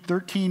read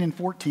 13 and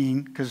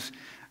 14 because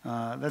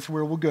that's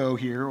where we'll go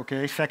here,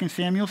 okay? 2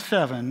 Samuel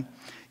 7,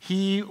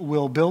 "He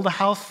will build a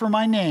house for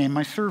my name,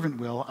 my servant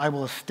will. I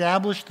will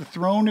establish the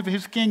throne of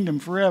his kingdom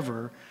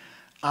forever.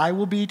 I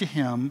will be to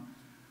him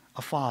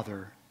a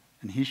father,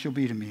 and he shall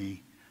be to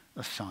me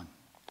a son."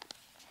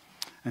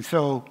 And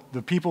so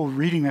the people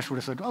reading this would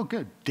have said, oh,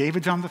 good,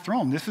 David's on the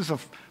throne. This is a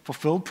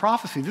fulfilled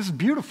prophecy. This is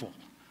beautiful.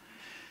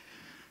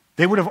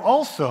 They would have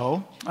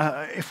also,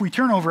 if we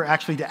turn over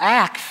actually to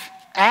Acts,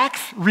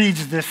 Acts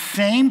reads this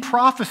same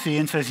prophecy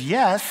and says,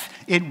 yes,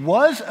 it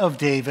was of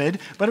David,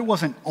 but it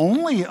wasn't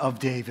only of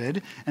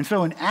David. And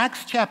so in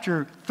Acts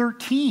chapter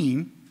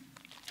 13,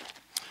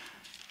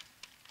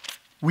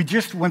 we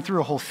just went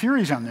through a whole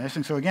series on this.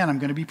 And so again, I'm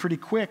going to be pretty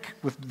quick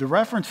with the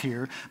reference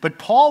here. But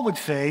Paul would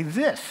say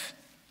this,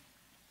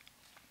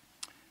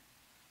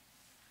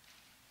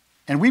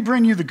 "And we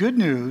bring you the good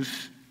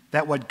news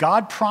that what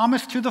God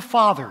promised to the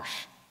fathers,"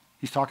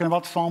 he's talking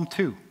about Psalm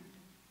 2,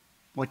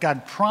 "what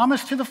God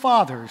promised to the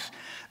fathers,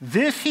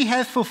 this he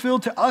has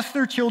fulfilled to us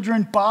their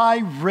children by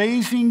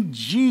raising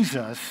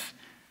Jesus,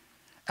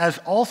 as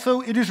also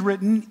it is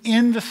written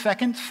in the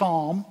second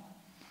psalm."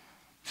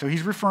 So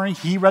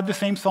he read the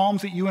same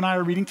psalms that you and I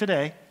are reading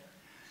today.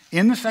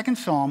 In the second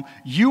psalm,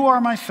 "You are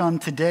my son,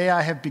 today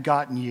I have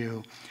begotten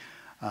you.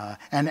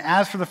 And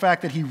as for the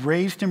fact that he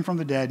raised him from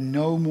the dead,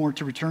 no more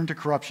to return to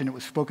corruption, it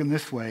was spoken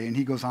this way," and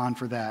he goes on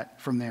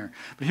from there.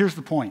 But here's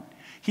the point.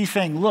 He's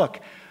saying, look,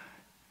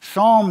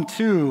 Psalm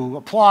 2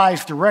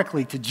 applies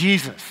directly to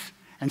Jesus.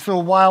 And so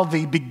while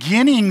the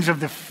beginnings of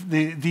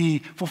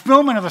the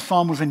fulfillment of the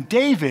psalm was in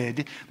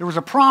David, there was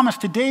a promise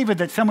to David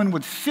that someone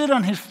would sit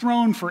on his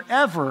throne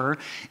forever.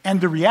 And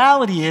the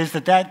reality is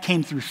that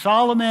came through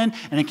Solomon,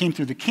 and it came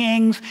through the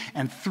kings.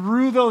 And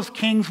through those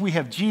kings, we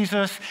have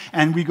Jesus.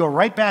 And we go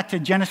right back to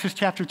Genesis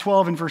chapter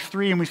 12 and verse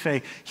 3, and we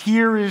say,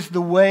 here is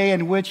the way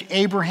in which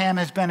Abraham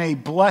has been a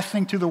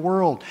blessing to the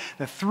world.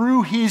 That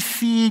through his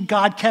seed,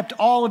 God kept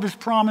all of his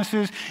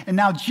promises. And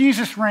now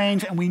Jesus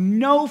reigns, and we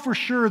know for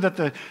sure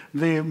that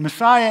the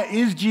Messiah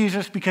is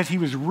Jesus because he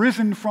was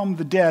risen from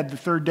the dead the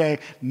third day.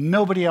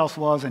 Nobody else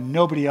was, and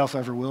nobody else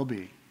ever will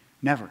be.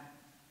 Never.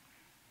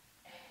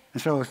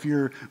 And so if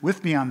you're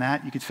with me on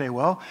that, you could say,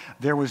 well,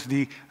 there was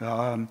the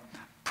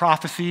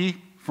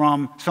prophecy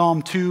from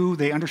Psalm 2.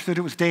 They understood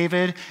it was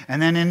David.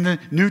 And then in the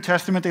New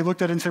Testament, they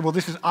looked at it and said, well,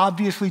 this is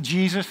obviously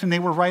Jesus, and they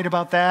were right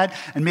about that.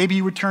 And maybe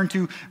you would turn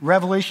to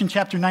Revelation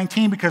chapter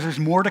 19 because there's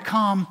more to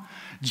come.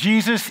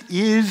 Jesus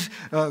is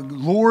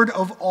Lord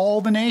of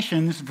all the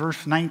nations,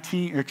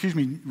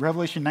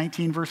 Revelation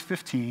 19, verse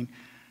 15.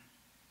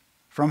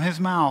 From his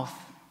mouth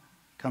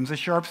comes a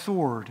sharp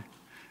sword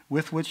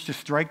with which to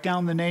strike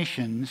down the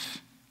nations,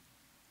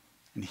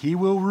 and he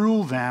will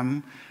rule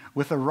them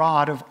with a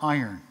rod of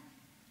iron.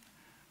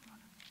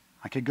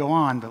 I could go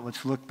on, but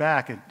let's look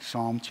back at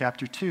Psalm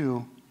chapter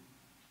 2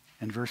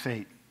 and verse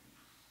 8,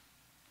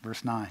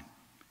 verse 9.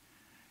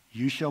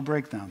 You shall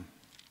break them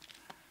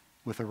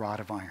with a rod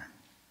of iron.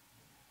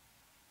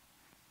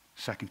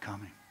 Second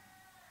coming.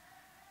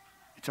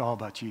 It's all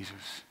about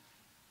Jesus.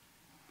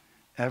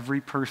 Every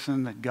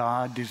person that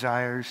God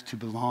desires to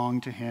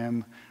belong to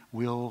him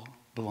will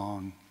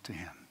belong to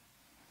him.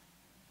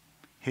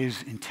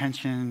 His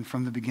intention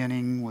from the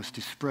beginning was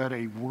to spread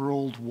a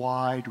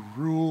worldwide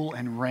rule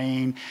and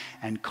reign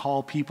and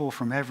call people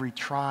from every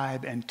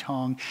tribe and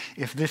tongue.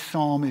 If this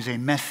psalm is a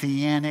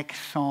messianic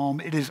psalm,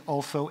 it is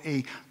also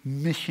a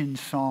mission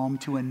psalm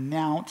to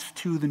announce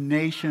to the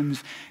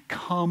nations,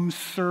 come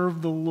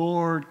serve the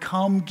Lord,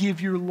 come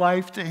give your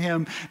life to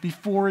him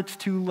before it's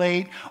too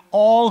late.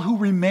 All who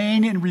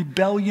remain in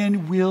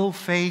rebellion will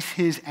face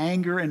his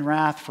anger and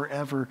wrath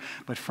forever.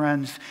 But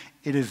friends,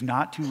 it is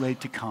not too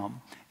late to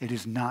come. It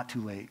is not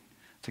too late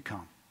to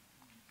come.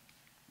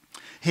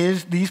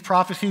 These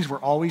prophecies were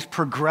always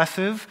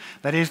progressive.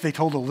 That is, they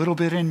told a little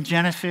bit in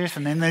Genesis,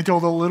 and then they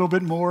told a little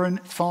bit more in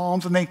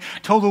Psalms, and they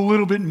told a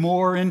little bit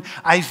more in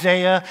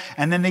Isaiah,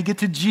 and then they get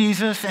to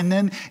Jesus, and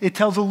then it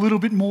tells a little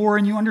bit more,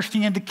 and you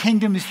understand the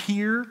kingdom is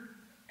here.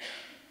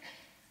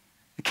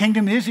 The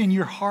kingdom is in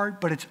your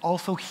heart, but it's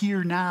also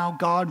here now.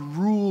 God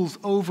rules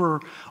over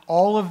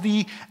all of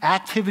the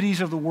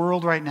activities of the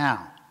world right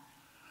now.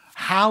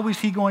 How is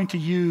he going to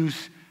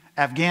use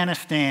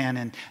Afghanistan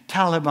and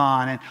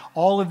Taliban and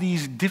all of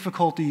these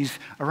difficulties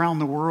around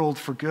the world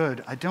for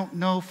good? I don't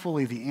know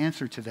fully the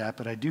answer to that,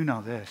 but I do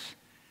know this.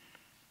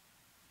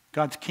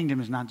 God's kingdom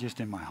is not just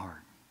in my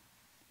heart.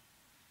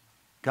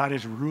 God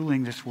is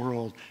ruling this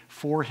world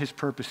for his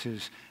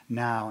purposes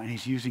now, and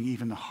he's using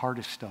even the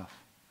hardest stuff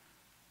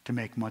to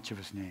make much of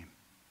his name.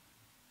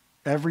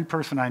 Every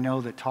person I know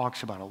that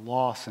talks about a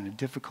loss and a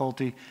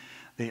difficulty,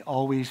 they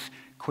always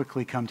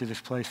quickly come to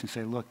this place and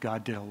say, look,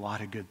 God did a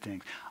lot of good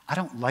things. I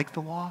don't like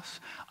the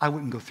loss. I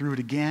wouldn't go through it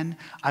again.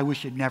 I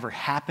wish it never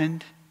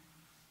happened.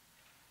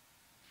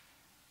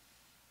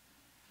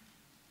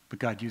 But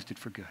God used it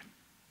for good.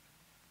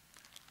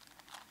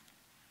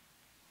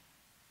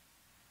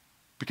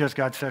 Because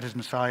God set his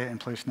Messiah in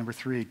place number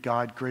 3,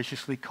 God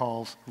graciously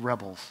calls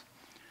rebels,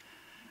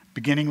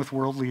 beginning with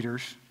world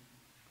leaders,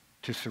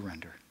 to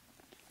surrender.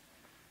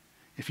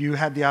 If you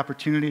had the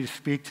opportunity to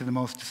speak to the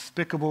most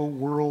despicable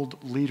world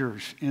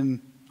leaders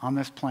on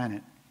this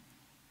planet,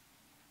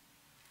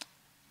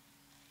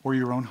 or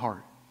your own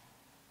heart,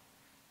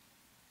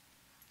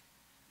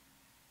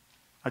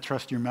 I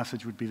trust your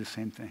message would be the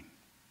same thing.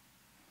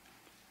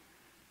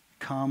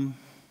 Come,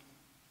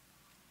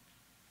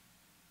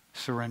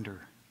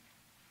 surrender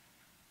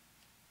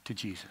to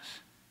Jesus.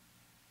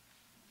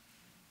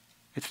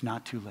 It's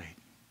not too late.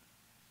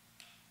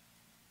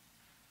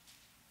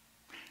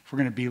 If we're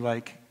going to be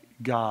like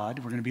God,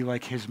 we're going to be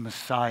like his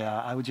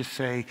Messiah, I would just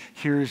say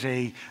here's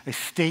a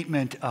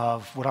statement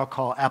of what I'll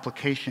call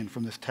application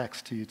from this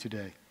text to you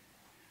today.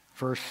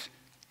 Verse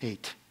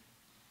 8,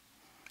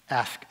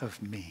 ask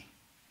of me.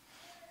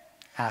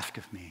 Ask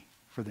of me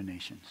for the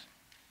nations.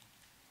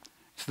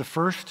 It's the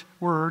first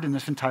word in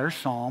this entire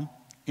psalm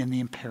in the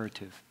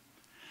imperative.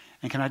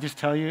 And can I just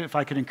tell you, if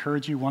I could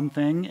encourage you one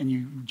thing and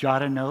you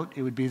jot a note,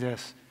 it would be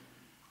this: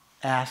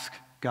 ask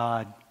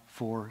God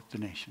for the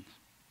nations.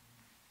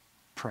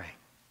 Pray.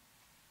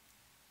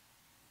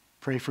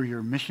 Pray for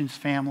your missions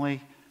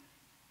family,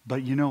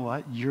 but you know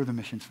what? You're the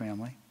missions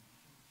family.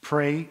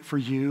 Pray for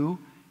you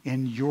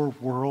in your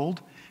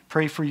world.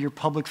 Pray for your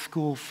public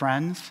school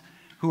friends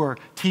who are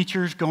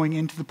teachers going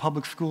into the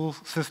public school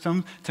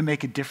system to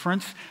make a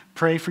difference.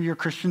 Pray for your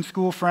Christian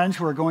school friends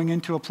who are going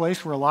into a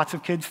place where lots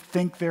of kids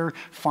think they're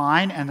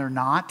fine and they're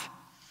not.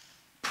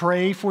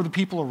 Pray for the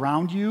people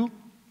around you.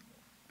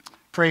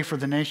 Pray for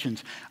the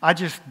nations. I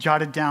just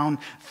jotted down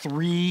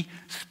 3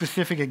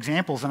 specific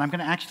examples, and I'm going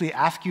to actually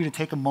ask you to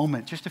take a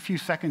moment, just a few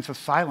seconds of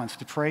silence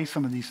to pray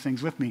some of these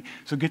things with me.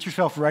 So get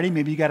yourself ready.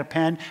 Maybe you got a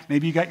pen.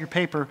 Maybe you got your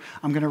paper.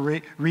 I'm going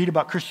to read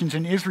about Christians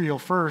in Israel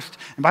first.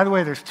 And by the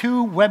way, there's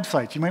 2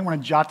 websites. You might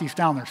want to jot these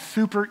down. They're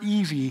super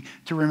easy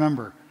to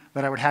remember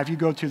that I would have you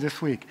go to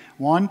this week.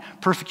 One,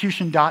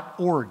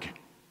 persecution.org.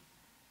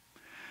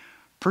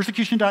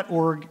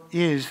 Persecution.org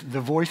is the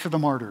voice of the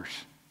martyrs.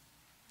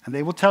 And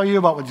they will tell you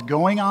about what's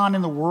going on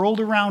in the world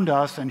around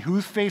us and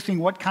who's facing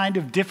what kind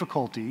of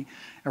difficulty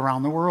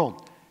around the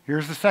world.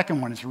 Here's the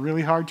second one. It's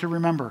really hard to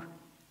remember.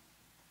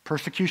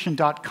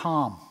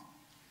 Persecution.com.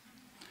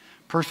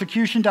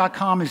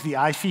 Persecution.com is the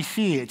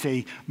ICC. It's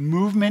a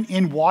movement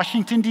in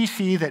Washington,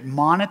 D.C. that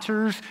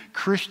monitors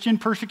Christian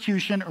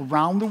persecution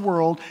around the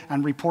world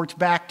and reports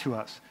back to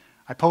us.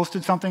 I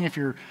posted something, if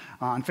you're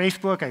on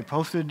Facebook, I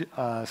posted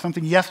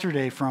something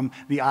yesterday from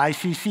the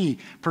ICC,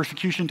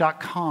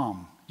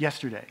 persecution.com.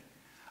 Yesterday,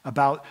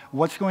 about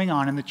what's going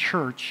on in the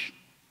church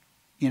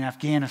in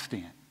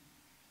Afghanistan.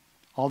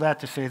 All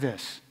that to say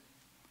this: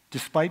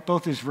 despite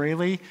both this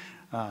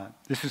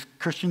is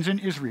Christians in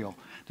Israel,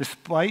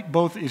 despite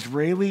both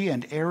Israeli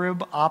and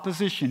Arab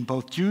opposition,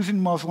 both Jews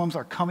and Muslims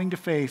are coming to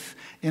faith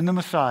in the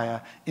Messiah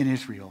in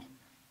Israel.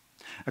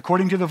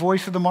 According to the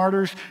voice of the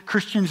martyrs,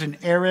 Christians in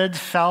arid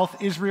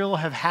South Israel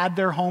have had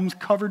their homes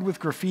covered with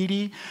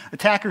graffiti.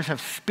 Attackers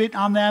have spit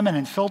on them and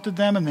insulted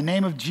them in the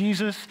name of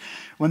Jesus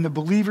when the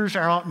believers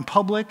are out in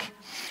public.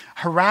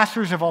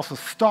 Harassers have also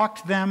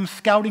stalked them,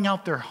 scouting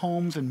out their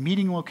homes and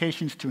meeting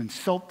locations to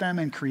insult them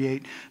and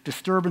create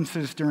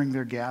disturbances during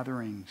their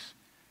gatherings.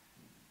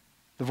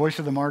 The Voice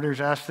of the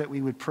Martyrs asks that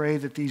we would pray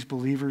that these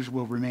believers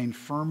will remain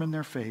firm in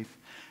their faith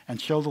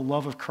and show the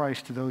love of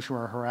Christ to those who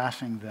are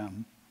harassing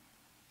them.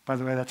 By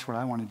the way, that's what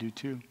I want to do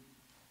too.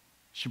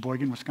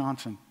 Sheboygan,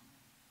 Wisconsin.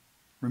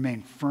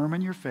 Remain firm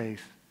in your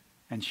faith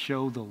and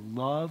show the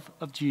love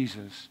of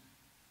Jesus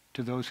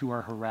to those who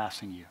are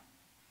harassing you.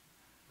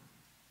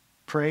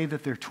 Pray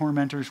that their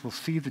tormentors will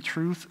see the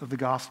truth of the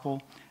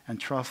gospel and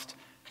trust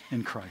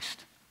in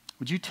Christ.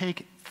 Would you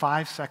take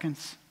 5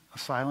 seconds of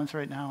silence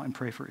right now and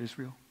pray for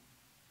Israel?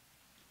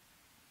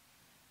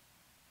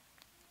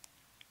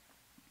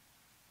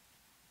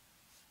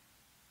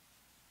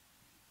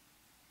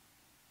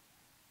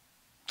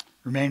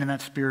 Remain in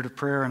that spirit of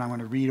prayer, and I'm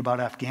going to read about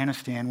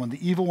Afghanistan. When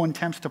the evil one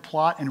attempts to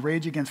plot and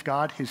rage against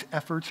God, his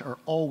efforts are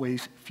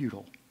always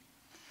futile.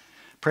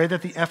 Pray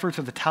that the efforts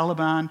of the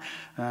Taliban,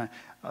 that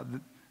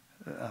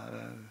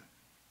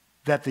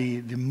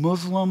the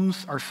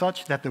Muslims are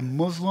such that the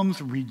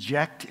Muslims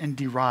reject and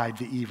deride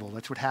the evil.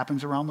 That's what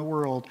happens around the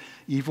world.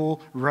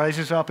 Evil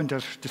rises up and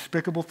does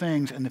despicable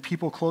things, and the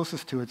people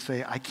closest to it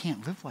say, I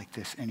can't live like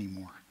this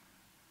anymore.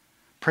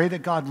 Pray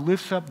that God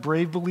lifts up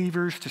brave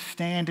believers to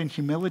stand in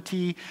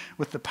humility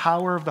with the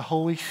power of the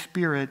Holy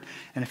Spirit.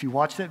 And if you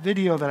watched that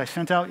video that I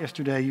sent out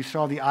yesterday, you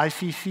saw the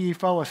ICC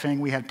fellow saying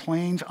we had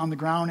planes on the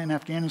ground in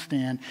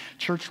Afghanistan.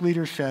 Church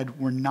leaders said,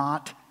 we're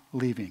not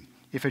leaving.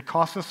 If it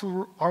costs us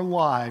our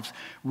lives,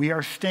 we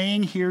are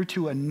staying here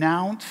to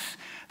announce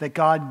that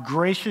God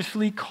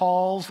graciously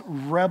calls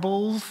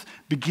rebels,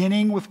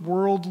 beginning with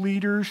world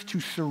leaders, to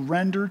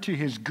surrender to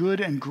his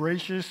good and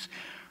gracious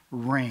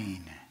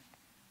reign.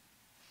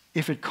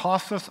 If it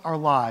costs us our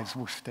lives,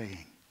 we're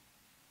staying.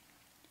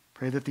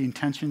 Pray that the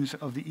intentions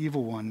of the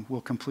evil one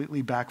will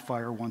completely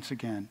backfire once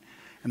again,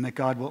 and that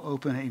God will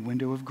open a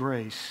window of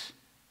grace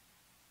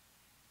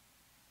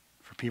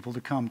for people to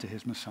come to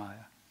his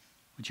Messiah.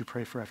 Would you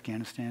pray for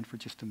Afghanistan for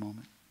just a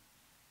moment?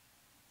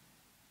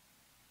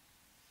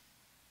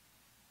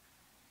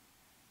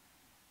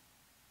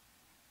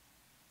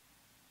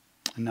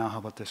 And now how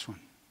about this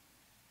one?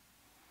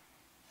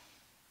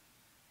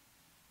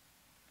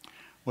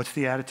 What's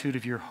the attitude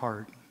of your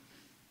heart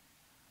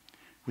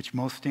which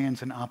most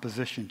stands in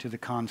opposition to the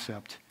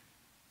concept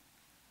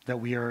that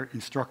we are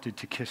instructed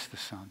to kiss the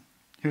Son?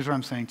 Here's what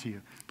I'm saying to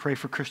you. Pray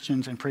for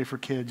Christians and pray for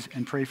kids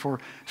and pray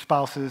for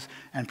spouses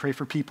and pray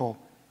for people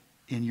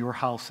in your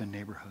house and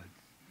neighborhood.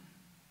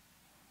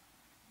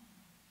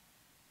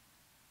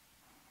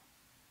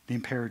 The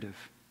imperative,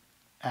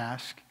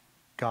 ask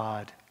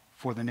God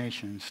for the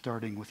nations,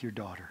 starting with your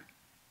daughter.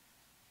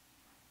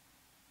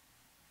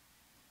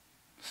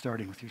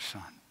 Starting with your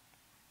son.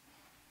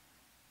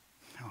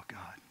 Oh, God.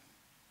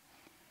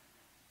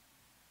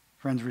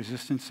 Friends,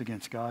 resistance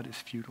against God is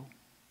futile.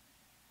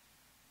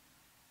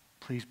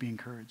 Please be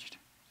encouraged.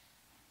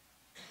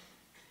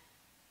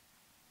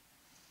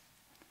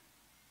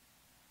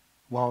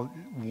 While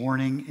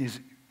warning is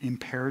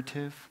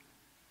imperative,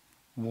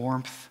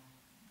 warmth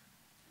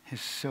is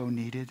so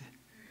needed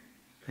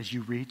as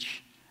you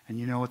reach. And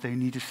you know what they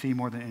need to see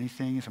more than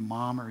anything is a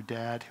mom or a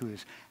dad who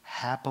is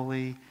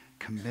happily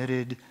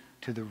committed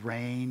to the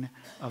reign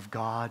of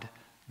God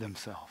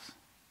themselves.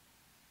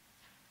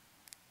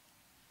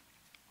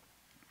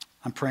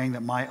 I'm praying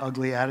that my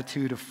ugly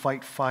attitude of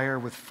fight fire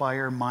with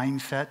fire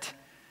mindset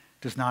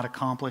does not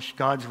accomplish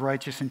God's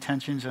righteous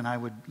intentions, and I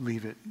would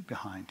leave it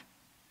behind.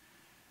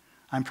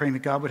 I'm praying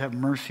that God would have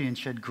mercy and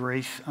shed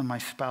grace on my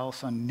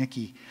spouse, on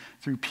Nikki,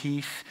 through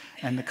peace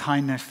and the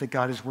kindness that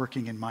God is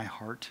working in my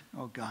heart.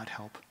 Oh, God,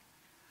 help.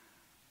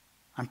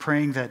 I'm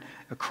praying that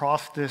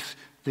across this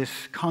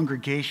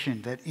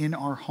congregation, that in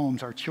our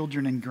homes, our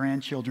children and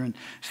grandchildren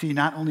see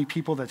not only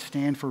people that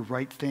stand for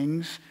right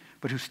things,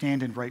 but who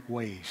stand in right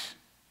ways.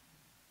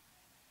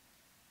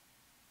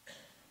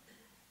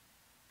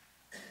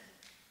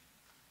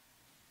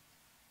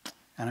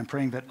 And I'm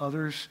praying that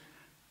others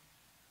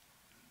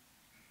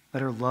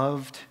that are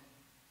loved,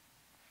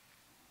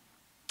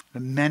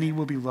 that many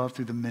will be loved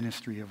through the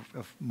ministry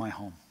of my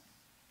home.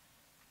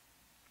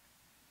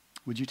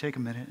 Would you take a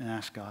minute and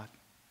ask God?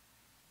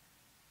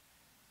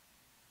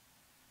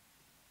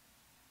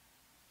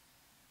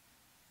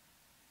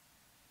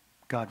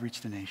 God,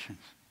 reach the nations.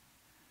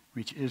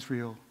 Reach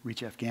Israel,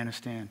 reach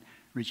Afghanistan,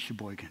 reach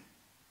Sheboygan.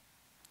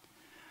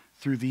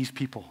 Through these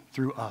people,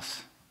 through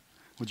us,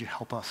 would you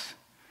help us?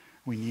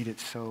 We need it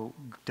so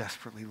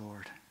desperately,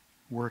 Lord.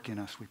 Work in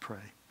us, we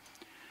pray.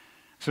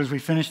 So as we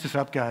finish this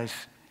up, guys,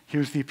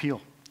 here's the appeal.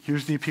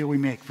 Here's the appeal we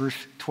make.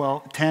 Verse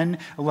 10,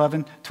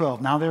 11,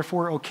 12. Now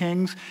therefore, O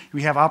kings,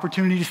 we have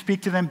opportunity to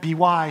speak to them. Be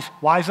wise.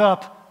 Wise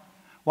up.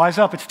 Wise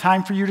up. It's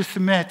time for you to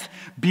submit.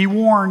 Be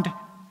warned.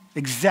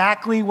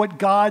 Exactly what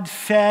God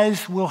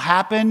says will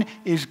happen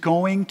is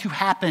going to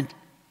happen.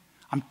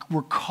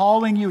 We're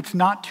calling you. It's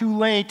not too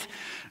late.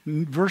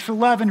 Verse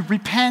 11,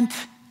 repent.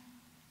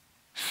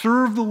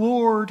 Serve the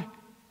Lord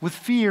with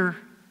fear.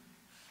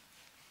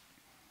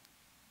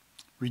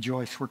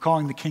 Rejoice. We're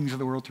calling the kings of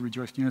the world to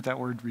rejoice. Do you know what that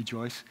word,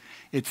 rejoice?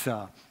 It's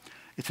a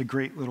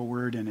great little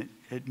word, and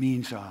it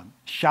means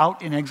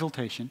shout in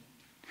exultation.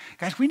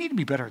 Guys, we need to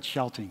be better at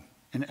shouting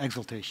in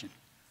exultation.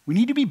 We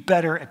need to be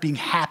better at being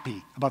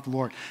happy about the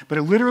Lord. But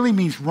it literally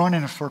means run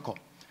in a circle.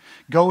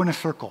 Go in a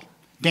circle.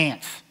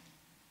 Dance.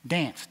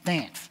 Dance.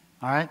 Dance.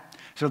 All right?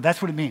 So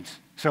that's what it means.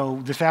 So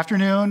this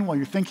afternoon, while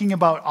you're thinking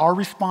about our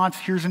response,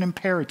 here's an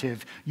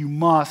imperative. You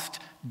must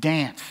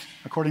dance,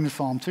 according to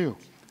Psalm 2.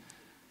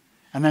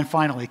 And then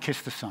finally,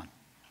 kiss the Son.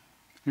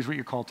 Here's what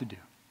you're called to do.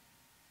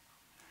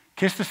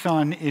 Kiss the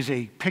Son is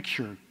a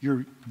picture.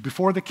 You're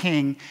before the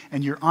King,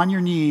 and you're on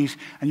your knees,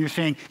 and you're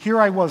saying, here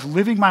I was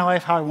living my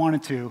life how I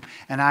wanted to,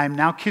 and I'm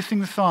now kissing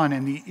the Son,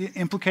 and the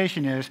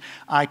implication is,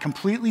 I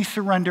completely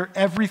surrender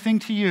everything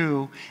to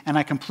you, and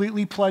I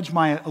completely pledge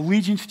my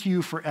allegiance to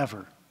you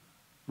forever.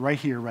 Right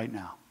here, right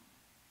now.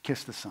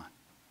 Kiss the Son.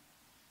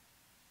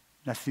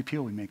 That's the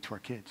appeal we make to our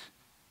kids.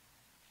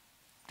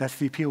 That's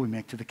the appeal we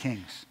make to the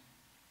kings.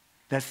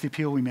 That's the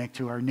appeal we make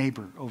to our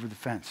neighbor over the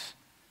fence.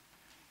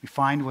 We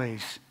find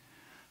ways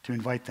to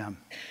invite them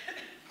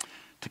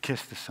to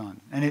kiss the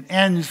Son. And it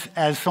ends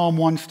as Psalm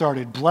 1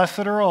 started. Blessed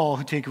are all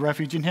who take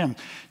refuge in him.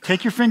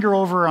 Take your finger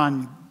over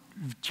on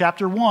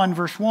chapter 1,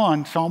 verse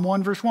 1, Psalm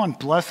 1, verse 1.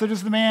 Blessed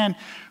is the man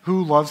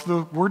who loves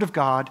the word of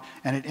God.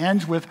 And it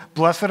ends with,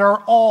 blessed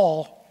are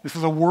all, this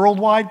is a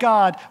worldwide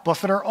God,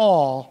 blessed are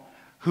all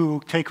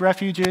who take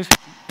refuges,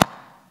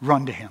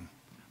 run to him.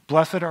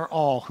 Blessed are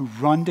all who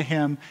run to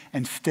him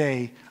and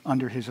stay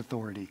under his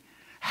authority.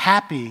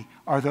 Happy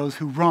are those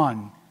who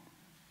run.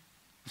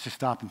 Let's just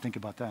stop and think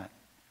about that.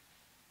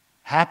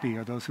 Happy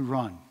are those who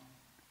run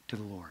to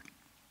the Lord.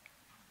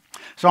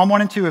 Psalm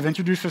 1 and 2 have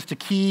introduced us to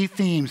key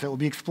themes that will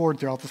be explored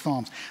throughout the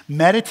Psalms.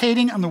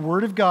 Meditating on the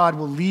Word of God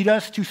will lead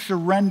us to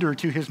surrender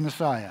to his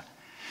Messiah.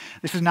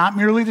 This is not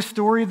merely the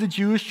story of the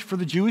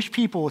Jewish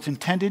people. It's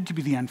intended to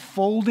be the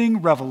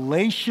unfolding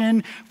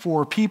revelation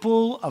for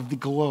people of the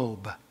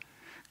globe.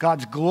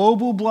 God's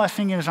global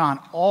blessing is on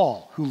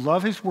all who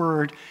love his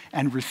word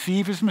and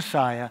receive his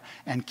Messiah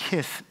and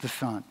kiss the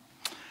Son.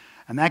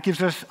 And that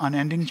gives us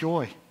unending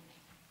joy,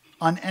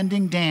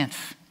 unending dance,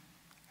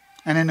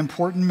 and an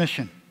important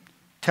mission.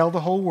 Tell the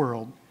whole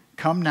world,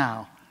 come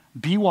now,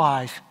 be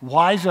wise,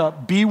 wise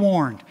up, be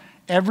warned.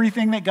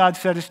 Everything that God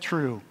said is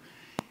true.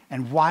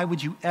 And why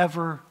would you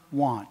ever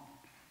want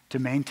to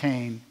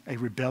maintain a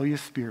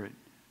rebellious spirit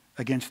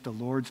against the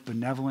Lord's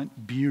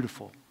benevolent,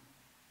 beautiful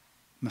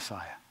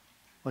Messiah?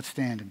 Let's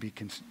stand and be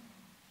concerned.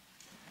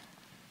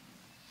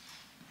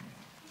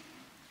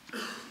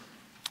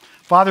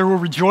 Father, we're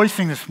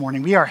rejoicing this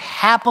morning. We are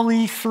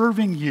happily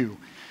serving you.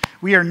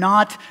 We are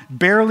not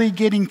barely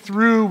getting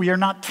through. We are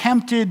not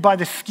tempted by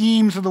the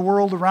schemes of the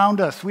world around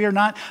us. We are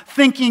not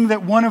thinking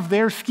that one of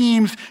their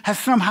schemes has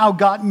somehow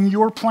gotten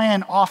your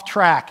plan off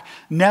track.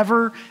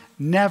 Never,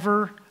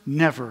 never,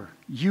 never.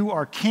 You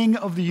are King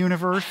of the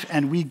universe,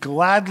 and we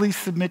gladly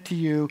submit to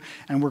you,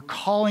 and we're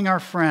calling our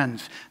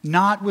friends,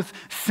 not with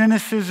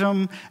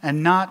cynicism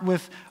and not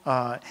with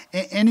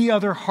any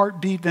other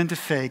heartbeat than to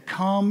say,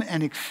 come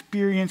and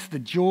experience the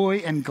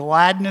joy and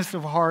gladness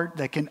of heart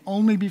that can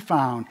only be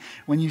found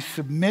when you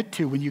submit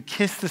to, when you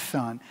kiss the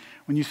Son,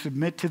 when you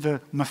submit to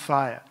the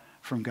Messiah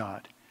from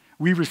God.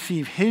 We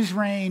receive his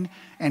reign,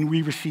 and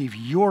we receive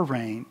your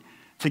reign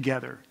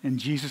together. In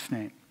Jesus'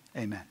 name,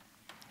 amen.